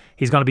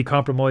he's going to be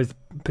compromised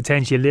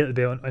potentially a little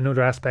bit on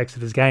other aspects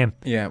of his game.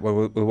 Yeah,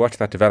 well, we'll watch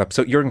that develop.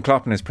 So Jurgen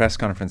Klopp in his press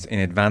conference in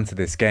advance of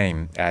this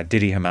game,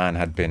 Didi Hamann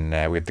had been,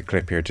 we have the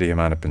clip here, Didi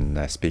Hamann had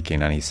been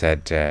speaking, and he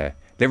said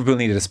Liverpool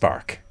needed a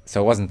spark.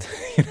 So it wasn't,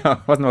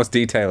 wasn't the most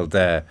detailed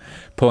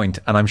point.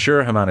 And I'm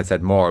sure Hamann had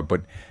said more,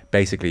 but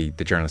basically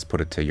the journalist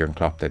put it to Jurgen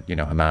Klopp that,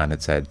 Hamann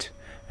had said,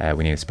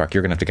 we need a spark.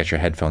 You're going to have to get your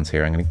headphones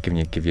here. I'm going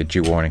to give you a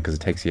due warning because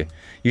it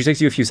usually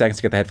takes you a few seconds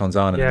to get the headphones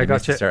on, and then you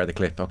miss the start of the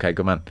clip. Okay,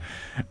 good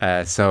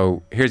man.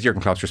 So here's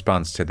Jurgen Klopp's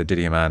response to the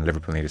Didi Hamann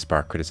Liverpool need a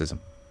spark criticism.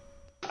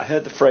 I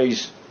heard the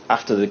phrase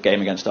after the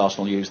game against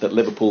Arsenal used that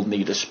Liverpool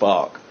need a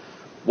spark.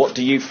 What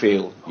do you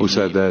feel? Who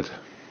said that?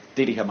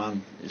 Didi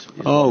Hamann is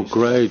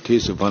great.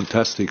 He's a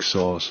fantastic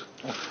source.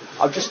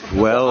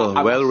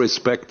 Well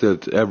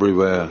respected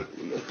everywhere.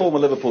 Former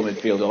Liverpool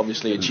midfielder,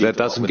 obviously achieved. That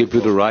doesn't give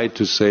you the right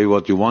to say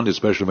what you want,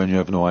 especially when you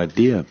have no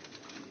idea.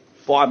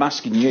 Well, I'm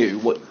asking you,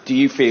 what do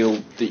you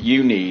feel that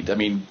you need? I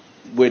mean,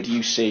 where do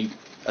you see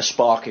a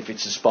spark, if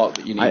it's a spark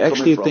that you need? I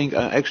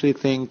actually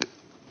think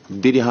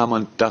Didi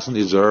Hamann doesn't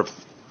deserve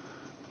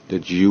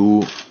that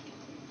you.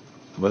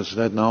 What's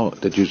that now?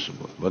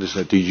 What is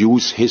that? To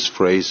use his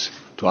phrase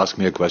to ask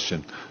me a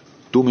question.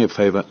 Do me a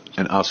favor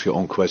and ask your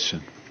own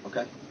question.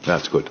 Okay.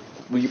 That's good.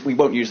 We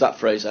won't use that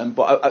phrase then,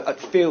 but I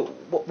feel,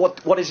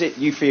 what is it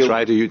you feel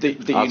that you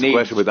need? Ask a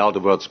question without the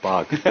word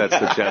spark. That's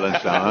the challenge,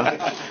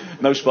 huh?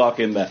 No spark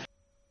in there.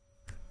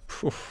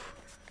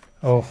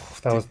 Oh,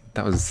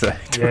 that was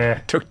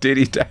took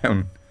Didi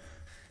down.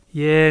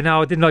 Yeah,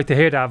 no, I didn't like to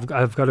hear that.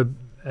 I've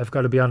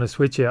got to be honest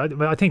with you.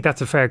 I think that's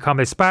a fair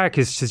comment. Spark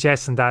is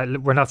suggesting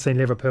that we're not seeing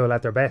Liverpool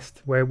at their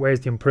best. Where's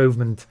the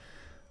improvement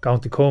going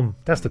to come?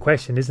 That's the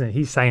question, isn't it?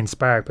 He's saying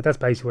spark, but that's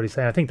basically what he's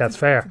saying. I think that's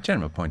fair.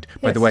 General point.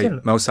 By the way,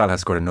 Mo Salah has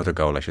scored another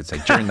goal, I should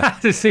say. During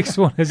that, the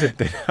 6-1, is it?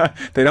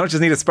 They don't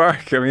just need a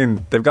spark. I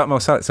mean, they've got Mo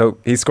Salah. So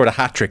he's scored a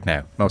hat-trick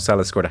now. Mo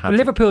Salah scored a hat-trick.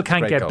 Liverpool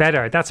can't get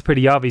better. That's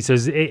pretty obvious.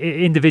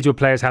 Individual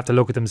players have to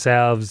look at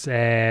themselves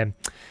all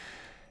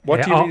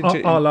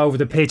over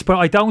the pitch. But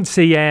I don't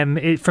see,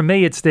 for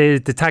me, it's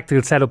the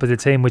tactical setup of the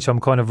team, which I'm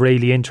kind of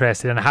really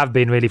interested in, and have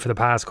been really for the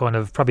past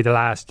probably the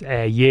last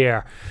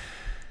year.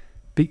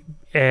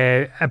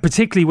 And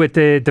particularly with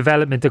the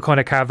development of kind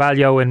of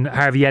Carvalho and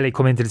Harvey Elliott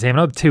come into the team. And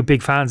I'm two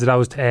big fans of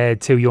those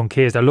two young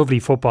kids. They're lovely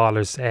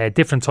footballers,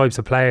 different types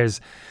of players,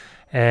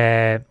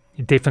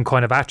 different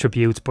kind of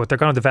attributes, but they're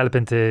going to develop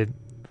into,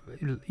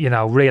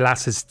 real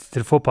assets to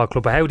the football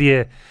club. But how do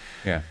you...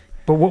 Yeah.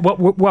 But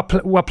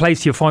what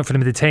place do you find for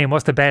them in the team?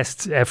 What's the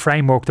best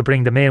framework to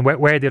bring them in?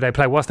 Where do they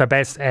play? What's their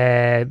best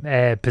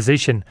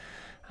position?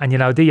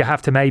 And, do you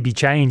have to maybe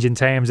change in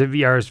terms of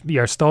your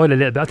style a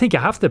little bit? I think you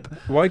have to.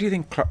 Why do you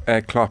think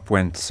Klopp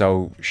went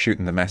so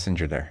shooting the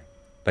messenger there?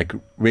 Like,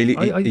 really,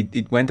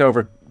 he went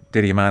over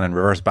Didi Hamann and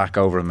reversed back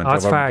over him. And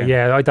that's fair,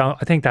 yeah.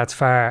 I think that's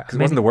fair. Because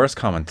it wasn't the worst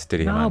comment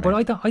Didi Hamann made. No,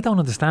 but I don't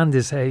understand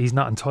this. He's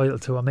not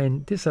entitled to. I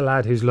mean, this is a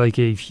lad who's like,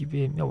 I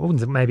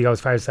wouldn't maybe go as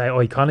far as say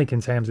iconic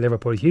in terms of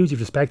Liverpool. Hugely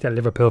respected at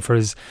Liverpool for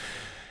his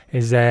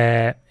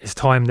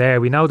time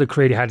there. We know the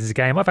career he had in his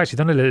game. I've actually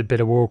done a little bit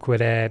of work with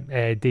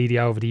Didi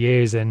over the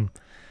years, and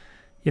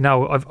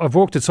I've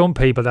worked with some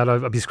people that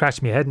I'd be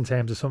scratching my head in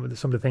terms of some of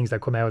the things that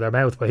come out of their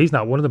mouth, but he's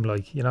not one of them.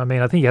 Like, I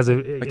mean, I think he has a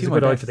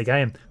good eye for the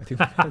game.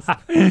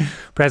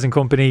 Present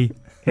company,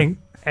 one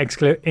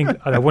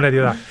or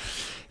the other.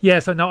 Yeah,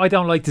 so no, I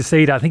don't like to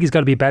see that. I think he's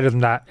got to be better than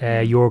that,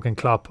 Jurgen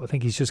Klopp. I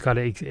think he's just got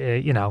to,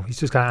 he's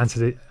just got to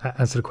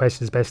answer the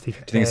question as best he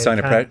can. Do you think it's a sign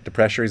of the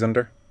pressure he's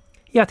under?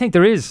 Yeah, I think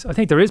there is. I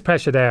think there is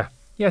pressure there.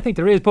 Yeah, I think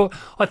there is. But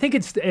I think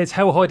it's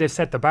how high they've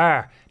set the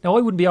bar. Now,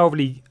 I wouldn't be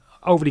overly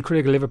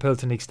critical of Liverpool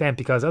to an extent,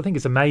 because I think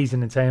it's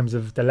amazing in terms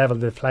of the level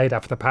they've played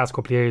at for the past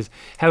couple of years,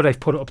 how they've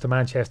put it up to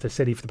Manchester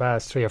City for the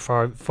past 3 or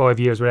 5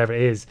 years, whatever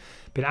it is.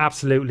 Been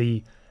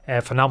absolutely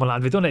phenomenal.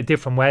 And they've done it a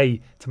different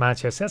way to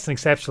Manchester. That's an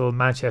exceptional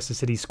Manchester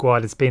City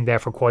squad. It's been there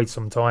for quite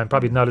some time.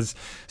 Probably not as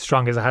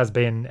strong as it has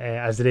been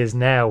as it is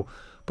now.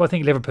 But I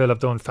think Liverpool have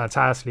done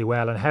fantastically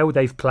well. And how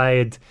they've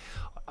played...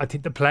 I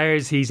think the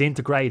players he's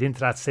integrated into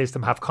that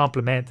system have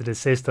complemented the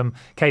system.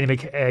 Kenny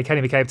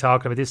McCabe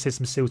talking about this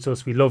system suits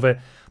us. We love it.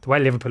 The way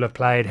Liverpool have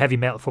played, heavy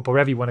metal football,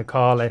 whatever you want to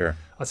call it. Sure.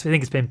 I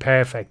think it's been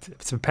perfect.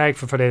 It's been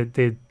perfect for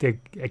the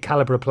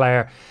calibre of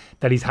player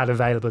that he's had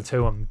available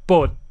to him.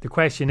 But the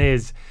question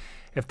is,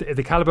 if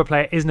the calibre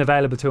player isn't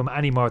available to him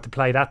anymore to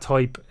play that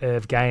type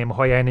of game,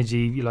 high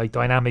energy, like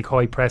dynamic,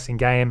 high pressing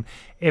game,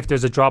 if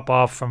there's a drop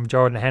off from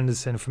Jordan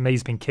Henderson, for me,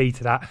 he's been key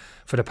to that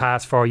for the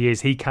past 4 years.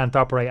 He can't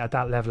operate at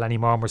that level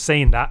anymore, and we're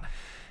seeing that.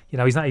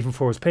 He's not even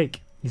first pick.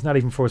 He's not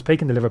even first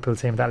pick in the Liverpool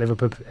team, that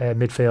Liverpool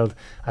midfield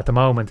at the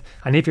moment.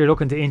 And if you're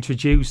looking to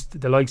introduce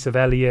the likes of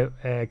Elliott,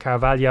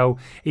 Carvalho,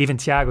 even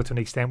Thiago to an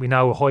extent, we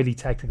know a highly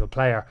technical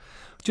player.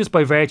 Just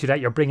by virtue that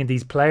you're bringing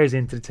these players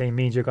into the team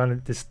means you're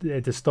going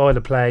to the style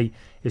of play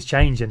is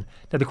changing.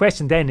 Now the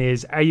question then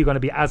is, are you going to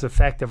be as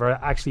effective or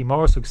actually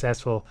more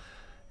successful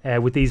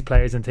with these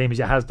players and team as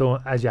you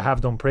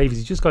have done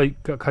previously? Just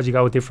because you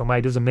go a different way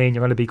doesn't mean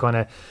you're going to be kind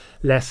of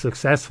less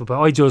successful.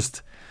 But I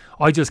just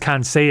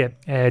can't see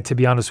it, to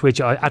be honest with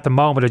you. At the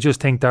moment, I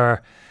just think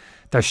they're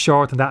they're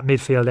short in that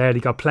midfield there. They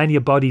got plenty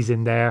of bodies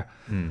in there.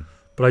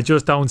 But I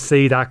just don't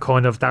see that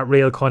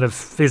real kind of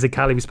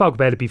physicality. We spoke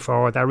about it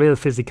before. That real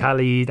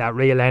physicality, that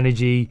real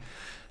energy,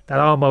 that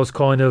almost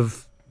kind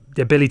of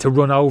the ability to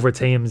run over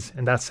teams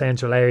in that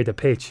central area of the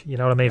pitch. You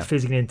know what I mean? Yeah.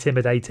 Physically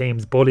intimidate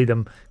teams, bully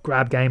them,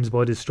 grab games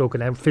by the stroke,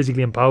 and then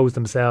physically impose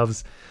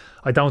themselves.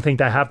 I don't think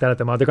they have that at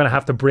the moment. They're going to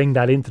have to bring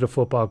that into the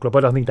football club.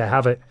 I don't think they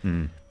have it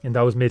in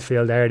those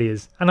midfield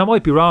areas. And I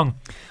might be wrong.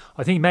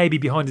 I think maybe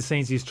behind the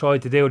scenes he's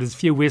tried to do it. There's a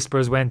few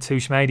whispers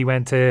Schmeidy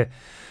went to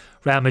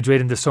Real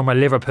Madrid in the summer.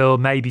 Liverpool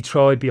maybe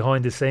tried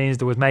behind the scenes.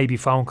 There was maybe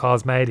phone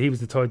calls made. He's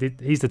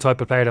the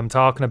type of player that I'm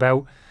talking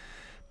about.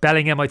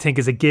 Bellingham, I think,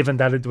 is a given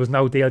that there was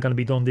no deal going to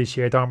be done this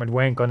year. Dortmund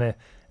weren't going to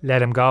let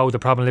him go. The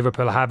problem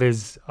Liverpool have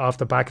is off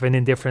the back of an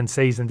indifferent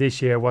season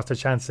this year, what's the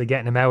chance of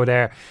getting him out of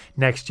there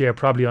next year?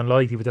 Probably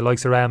unlikely, with the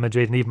likes of Real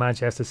Madrid and even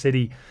Manchester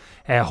City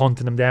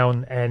hunting him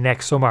down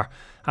next summer.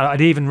 And I'd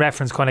even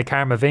reference kind of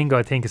Camavinga.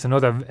 I think is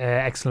another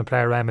excellent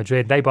player at Real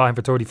Madrid. They bought him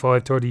for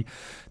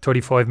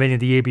 35 million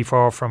the year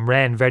before from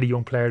Rennes, very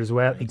young player as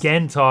well.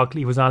 Again,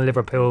 he was on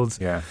Liverpool's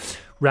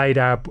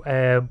radar,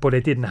 but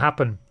it didn't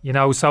happen. You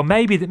know, so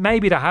maybe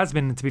there has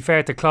been, to be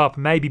fair to Klopp,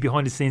 maybe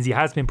behind the scenes he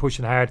has been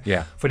pushing hard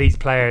for these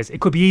players.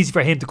 It could be easy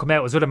for him to come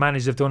out as other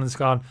managers have done and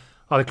gone,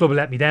 "Oh, the club will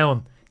let me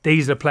down.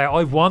 These are the players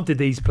I've wanted.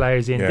 These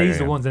players in. These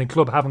are the ones in the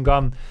club haven't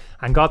gone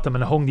and got them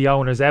and hung the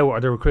owners out or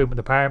the recruitment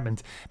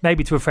department."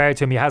 Maybe to be fair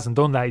to him, he hasn't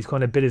done that. He's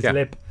kind of bit his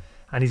lip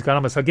and he's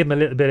gone on. So I'll give him a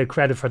little bit of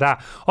credit for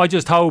that. I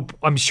just hope,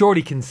 I'm sure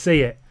he can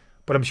see it,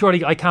 but I'm sure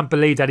I can't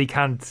believe that he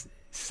can't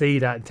see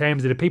that in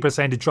terms of the people are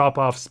saying the drop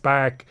off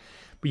spark.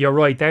 But you're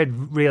right, they're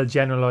real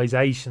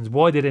generalisations.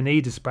 Why did it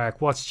need a spark?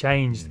 What's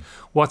changed?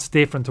 What's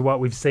different to what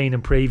we've seen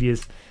in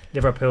previous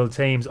Liverpool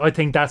teams? I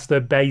think that's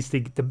the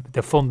basic,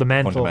 the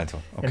fundamental. Okay.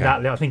 In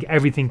that, I think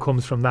everything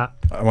comes from that.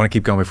 I want to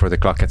keep going before the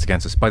clock gets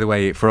against us. By the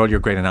way, for all your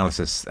great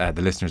analysis,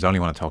 the listeners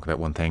only want to talk about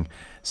one thing.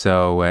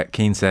 So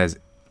Keane says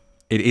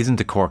it isn't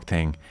a Cork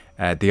thing.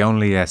 The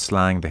only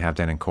slang they have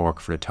down in Cork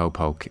for a toe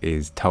poke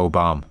is toe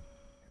bomb.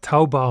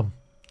 Toe bomb.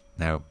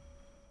 Now,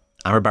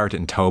 Amber Barrett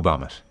didn't toe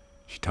bomb it.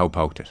 She toe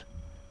poked it.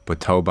 But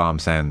toe bomb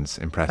sounds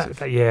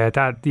impressive.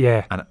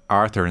 And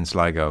Arthur in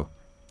Sligo,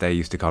 they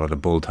used to call it a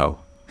bull toe.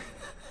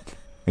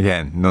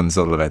 Again, nothing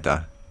subtle about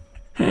that.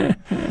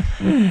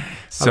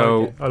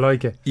 So I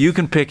like it. You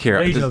can pick here.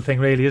 Regional thing,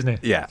 really, isn't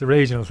it? Yeah, it's a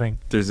regional thing.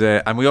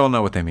 And we all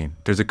know what they mean.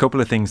 There's a couple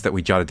of things that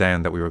we jotted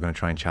down that we were going to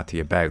try and chat to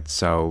you about.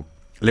 So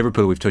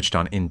Liverpool, we've touched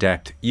on in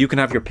depth. You can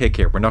have your pick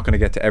here. We're not going to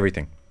get to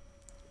everything.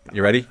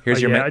 You ready? Here's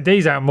your menu.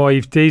 These aren't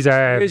my.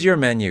 Here's your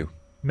menu.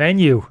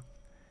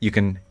 You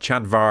can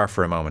chat VAR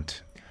for a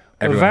moment.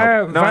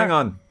 Hang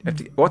on.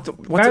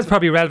 VAR's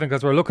probably relevant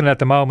because we're looking at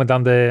the moment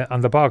on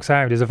the box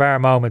arm. There's a VAR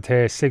moment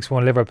here,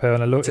 6-1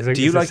 Liverpool. And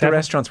do you like the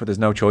restaurants where there's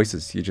no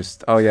choices? You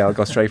just, I'll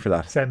go straight for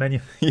that. Set menu.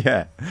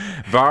 Yeah.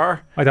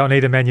 VAR. I don't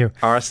need a menu.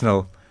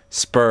 Arsenal,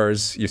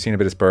 Spurs. You've seen a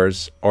bit of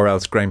Spurs, or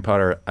else Graham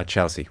Potter at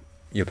Chelsea.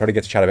 You'll probably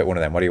get to chat about one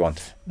of them. What do you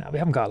want? No, we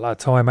haven't got a lot of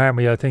time, aren't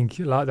we? I think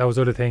a lot of those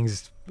other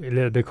things a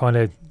little bit kind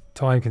of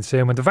time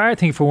consuming. The VAR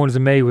thing for one of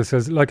me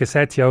was, like I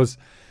said to you,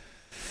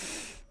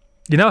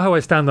 you know how I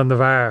stand on the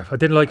VAR. I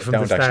didn't like it from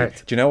the start.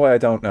 Actually. Do you know why I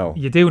don't know?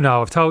 You do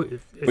know. I've told.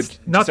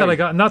 Not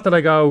that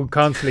I go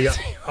constantly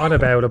on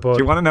about it. But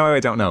do you want to know how I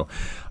don't know?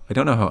 I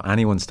don't know how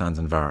anyone stands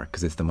on VAR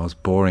because it's the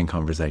most boring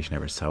conversation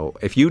ever. So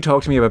if you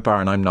talk to me about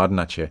VAR and I'm nodding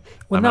at you,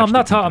 I'm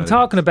not. I'm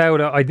talking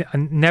about it. I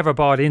never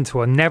bought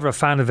into it. I'm never a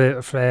fan of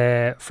it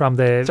from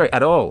the. Sorry,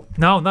 at all?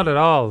 No, not at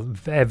all.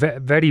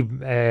 Very.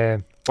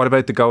 What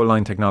about the goal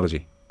line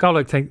technology? Goal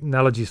line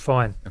technology is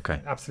fine. Okay.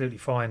 Absolutely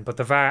fine. But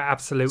the VAR,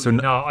 absolutely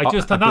no. I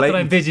just, not that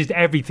I envisaged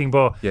everything,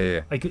 but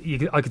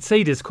I could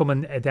see this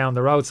coming down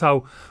the road.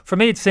 So for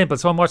me, it's simple.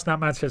 So I'm watching that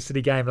Manchester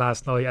City game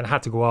last night and I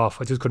had to go off.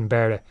 I just couldn't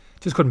bear it.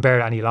 Just couldn't bear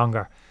it any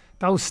longer.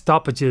 Those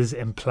stoppages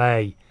in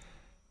play,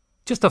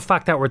 just the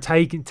fact that we're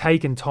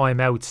taking time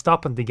out,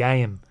 stopping the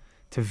game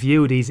to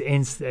view these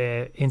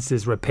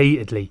instances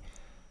repeatedly,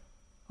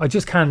 I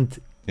just can't.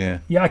 Yeah,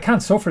 I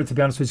can't suffer it, to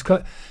be honest with you.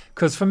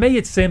 Because for me,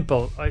 it's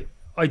simple.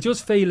 I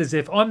just feel as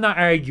if I'm not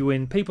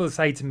arguing. People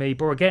say to me,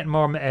 but we're getting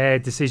more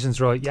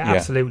decisions right. Yeah,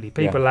 absolutely.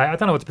 People I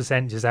don't know what the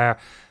percentages are.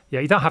 Yeah,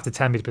 you don't have to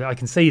tell me, but I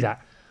can see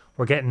that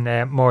we're getting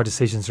more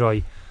decisions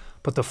right.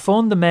 But the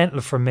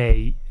fundamental for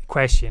me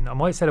question, I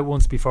might have said it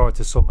once before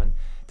to someone,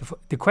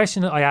 the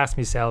question that I ask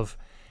myself,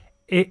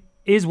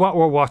 is what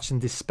we're watching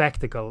this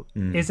spectacle?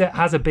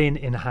 Has it been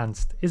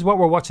enhanced? Is what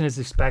we're watching is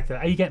expected?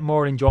 Are you getting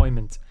more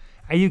enjoyment?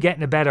 Are you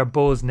getting a better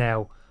buzz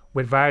now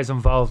with VAR's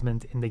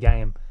involvement in the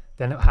game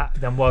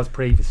than was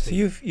previously?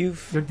 So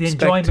you've the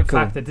enjoyment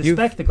factor,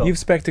 spectacle. You've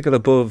spectacle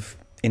above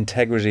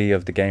integrity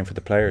of the game for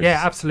the players. Yeah,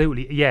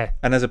 absolutely. Yeah.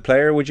 And as a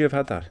player, would you have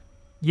had that?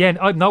 Yeah,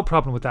 I have no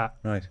problem with that.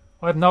 Right.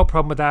 I have no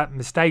problem with that.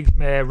 Mistakes,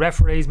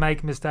 referees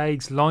making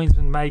mistakes,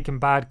 linesmen making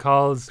bad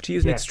calls. But to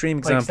use an extreme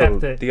example,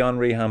 the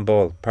Henry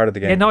handball, part of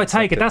the game. Yeah, no, I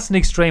take it. That's an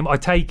extreme. I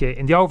take it.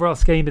 In the overall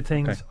scheme of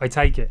things, I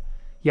take it.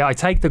 Yeah, I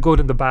take the good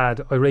and the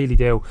bad. I really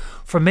do.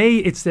 For me,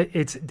 it's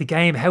the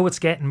game, how it's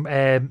getting,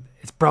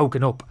 it's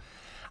broken up.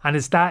 And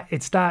it's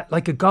that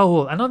like a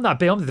goal. And I'm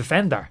the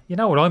defender. You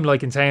know what I'm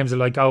like in terms of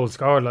like goals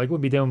scored. Like,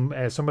 wouldn't be doing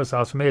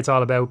somersaults. For me, it's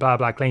all about blah,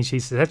 blah, clean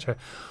sheets, etc.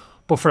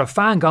 But for a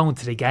fan going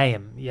to the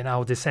game, you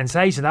know, the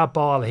sensation of that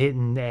ball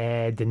hitting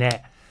the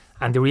net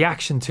and the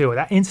reaction to it,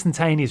 that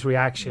instantaneous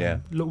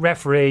reaction, look,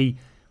 referee,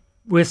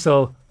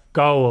 whistle,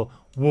 goal,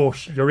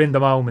 whoosh, you're in the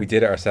moment. We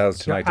did it ourselves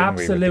tonight, you're didn't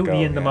we?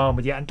 absolutely in the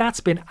moment, and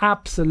that's been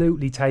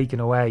absolutely taken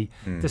away.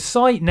 The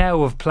sight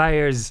now of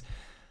players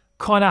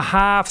kind of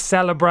half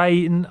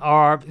celebrating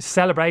or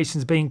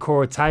celebrations being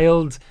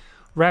curtailed,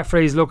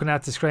 referees looking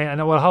at the screen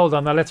and, well, hold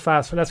on, now let's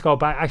go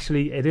back.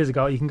 Actually, it is a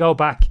goal. You can go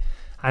back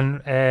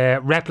and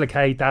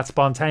replicate that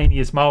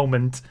spontaneous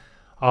moment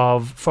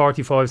of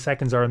 45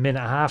 seconds or a minute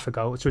and a half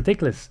ago. It's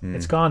ridiculous.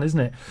 It's gone, isn't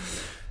it?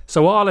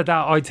 So all of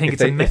that, I think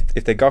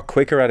if they got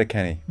quicker at it,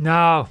 Kenny.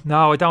 No,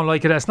 I don't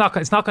like it. It's not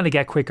going to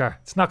get quicker.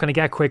 It's not going to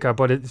get quicker.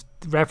 But it's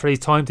referee's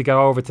time to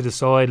go over to the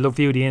side,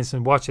 view the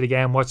instant, watch it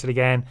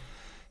again.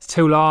 It's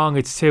too long.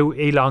 It's too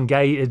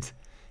elongated.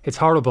 It's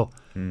horrible.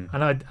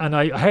 And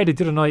I heard it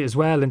the other night as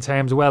well in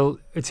terms of, well,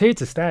 it's here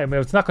to stay. I mean,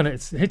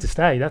 it's here to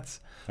stay. That's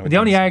the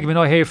only argument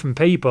I hear from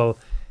people.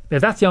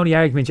 If that's the only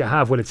argument you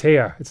have, well, it's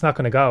here. It's not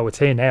going to go. It's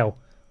here now.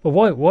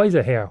 Well, why is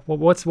it here?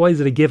 Why is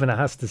it a given it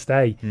has to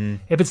stay?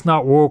 If it's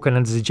not working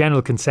and there's a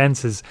general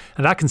consensus,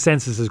 and that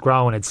consensus has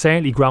grown, it's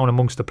certainly grown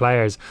amongst the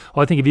players.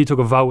 I think if you took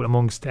a vote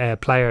amongst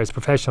players,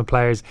 professional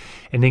players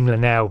in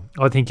England now,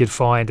 I think you'd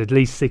find at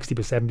least 60% to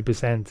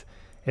 70%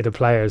 of the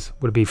players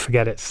would be,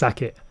 forget it,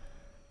 sack it.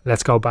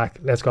 Let's go back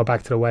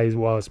to the way it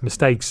was.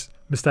 Mistakes,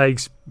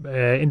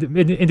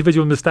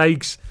 individual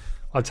mistakes,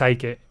 I'll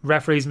take it.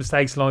 Referees'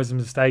 mistakes, lines of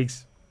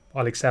mistakes,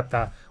 I'll accept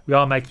that. We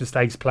all make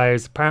mistakes,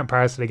 players, part and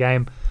parcel of the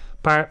game,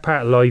 part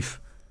of life.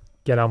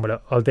 Get on with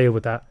it. I'll deal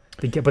with that.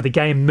 But the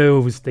game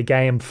moves, the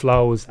game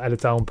flows at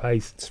its own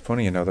pace. It's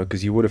funny, you know, though,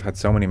 because you would have had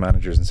so many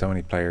managers and so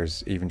many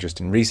players, even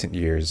just in recent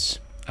years,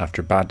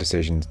 after bad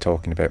decisions,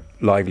 talking about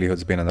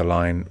livelihoods being on the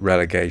line,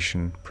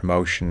 relegation,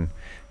 promotion,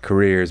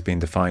 careers being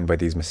defined by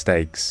these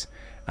mistakes.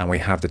 And we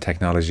have the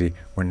technology,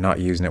 we're not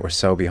using it, we're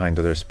so behind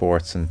other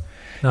sports. And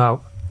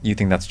no, you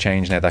think that's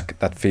changed now,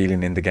 that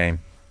feeling in the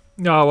game?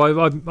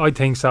 No, I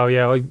think so.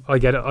 Yeah, I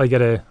get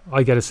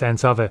a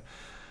sense of it.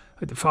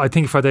 I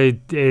think for the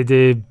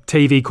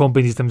TV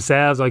companies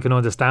themselves, I can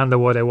understand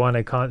why they want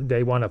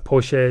to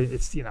push it.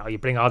 It's, you know, you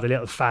bring all the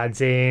little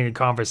fads in,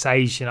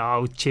 conversation,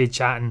 chit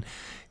chatting,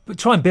 but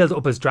try and build it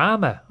up as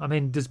drama. I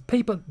mean, does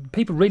people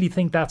really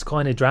think that's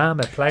kind of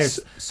drama?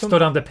 Players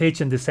stood on the pitch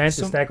in the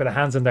centre stack with their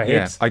hands on their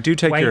hips. I do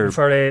take waiting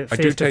for a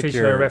fifth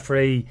official or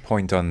referee.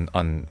 Point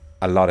on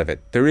a lot of it.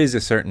 There is a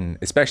certain,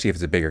 especially if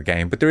it's a bigger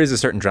game, but there is a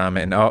certain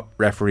drama in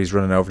referees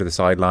running over to the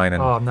sideline.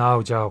 And oh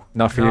no, Joe,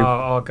 not for you.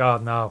 Oh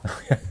God, no.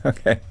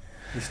 Okay.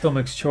 The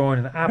stomach's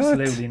churning.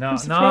 Absolutely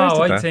not.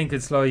 No, I think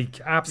it's like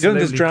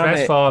absolutely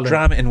crestfallen.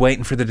 Drama in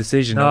waiting for the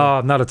decision.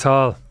 No, not at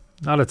all.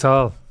 Not at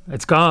all.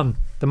 It's gone.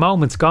 The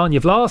moment's gone.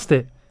 You've lost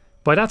it.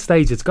 By that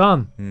stage, it's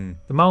gone.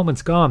 The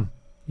moment's gone.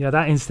 You know,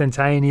 that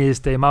instantaneous,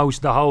 the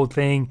emotion, the whole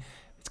thing,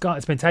 it's gone.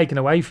 It's been taken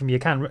away from you. You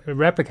can't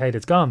replicate it.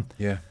 It's gone.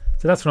 Yeah.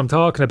 So that's what I'm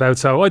talking about.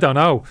 So I don't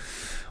know.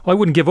 I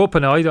wouldn't give up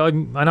on it.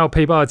 I know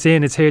people, it's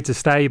here to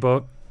stay,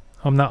 but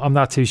I'm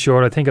not too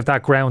sure. I think if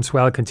that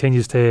groundswell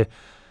continues to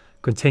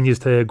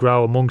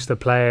grow amongst the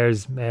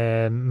players,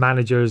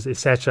 managers,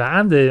 etc.,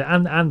 and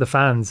the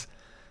fans,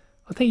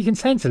 I think you can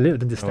sense a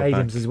little in the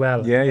stadiums as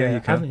well. Yeah, you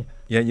can.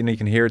 Yeah, you know, you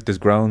can hear it. There's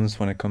groans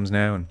when it comes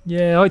now. And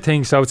yeah, I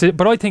think so.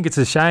 But I think it's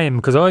a shame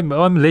because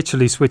I'm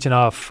literally switching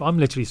off. I'm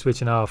literally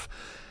switching off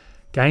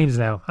games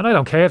now, and I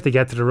don't care if they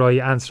get to the right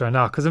answer or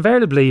not, because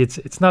invariably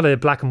it's not a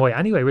black and white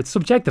anyway. It's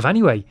subjective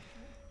anyway.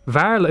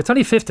 VAR, it's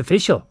only fifth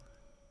official.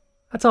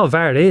 That's all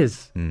VAR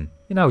is. You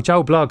know,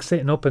 Joe Bloggs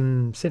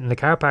sitting in the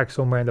car park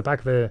somewhere in the back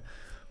of a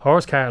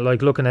horse cart,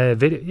 like looking at a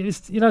video.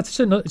 It's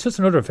just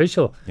another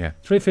official. Yeah,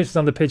 3 officials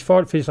on the pitch,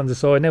 4 officials on the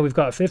side. Now we've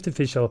got a 5th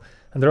official,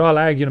 and they're all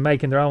arguing and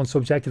making their own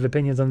subjective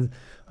opinions on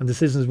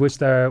decisions which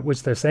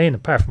they're saying,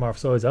 apart from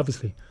offsides,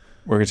 obviously.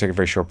 We're going to take a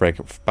very short break.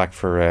 Back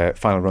for a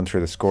final run through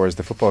the scores.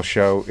 The football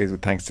show is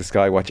with thanks to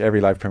Sky. Watch every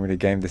live Premier League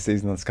game this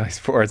season on Sky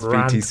Sports,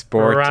 BT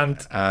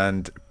Sport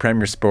and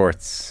Premier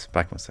Sports.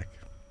 Back in a sec.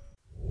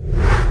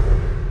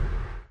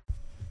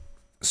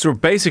 So we're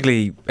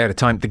basically out of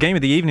time. The game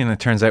of the evening, it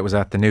turns out, was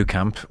at the Nou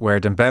Camp,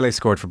 where Dembele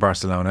scored for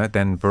Barcelona,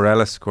 then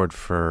Barella scored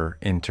for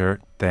Inter,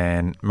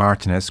 then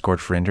Martinez scored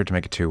for Inter to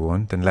make it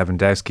 2-1, then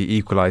Lewandowski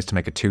equalised to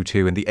make it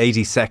 2-2 in the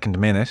 82nd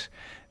minute.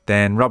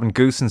 Then Robin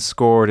Gosens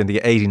scored in the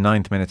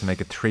 89th minute to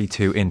make it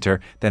 3-2 Inter.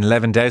 Then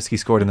Lewandowski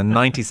scored in the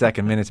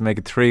 92nd minute to make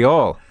it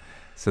 3-3.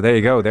 So there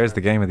you go. There's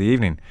the game of the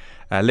evening.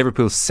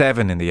 Liverpool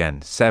 7 in the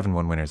end.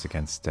 7-1 winners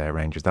against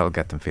Rangers. That'll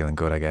get them feeling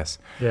good, I guess.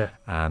 Yeah.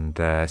 And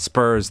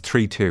Spurs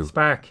 3-2.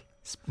 Spark.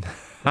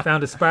 You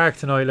found a spark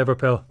tonight,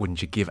 Liverpool.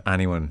 Wouldn't you give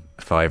anyone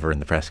a fiver in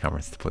the press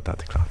conference to put that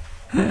to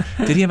cloth?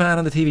 Did he, a man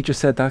on the TV just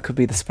said that could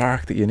be the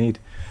spark that you need?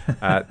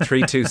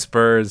 3-2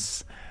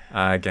 Spurs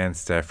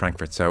against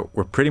Frankfurt. So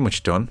we're pretty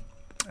much done.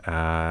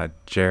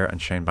 Ger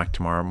and Shane back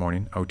tomorrow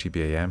morning, OTB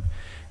AM.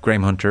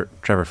 Graham Hunter,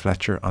 Trevor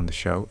Fletcher on the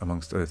show,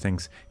 amongst other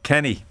things.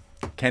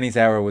 Kenny's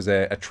hour was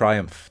a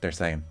triumph, they're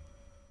saying.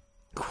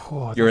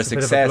 Oh, you're a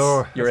success.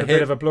 You're a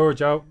bit of a blur,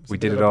 Joe. We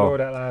did it all.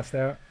 That last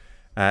hour.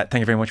 Thank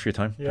you very much for your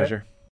time. Pleasure.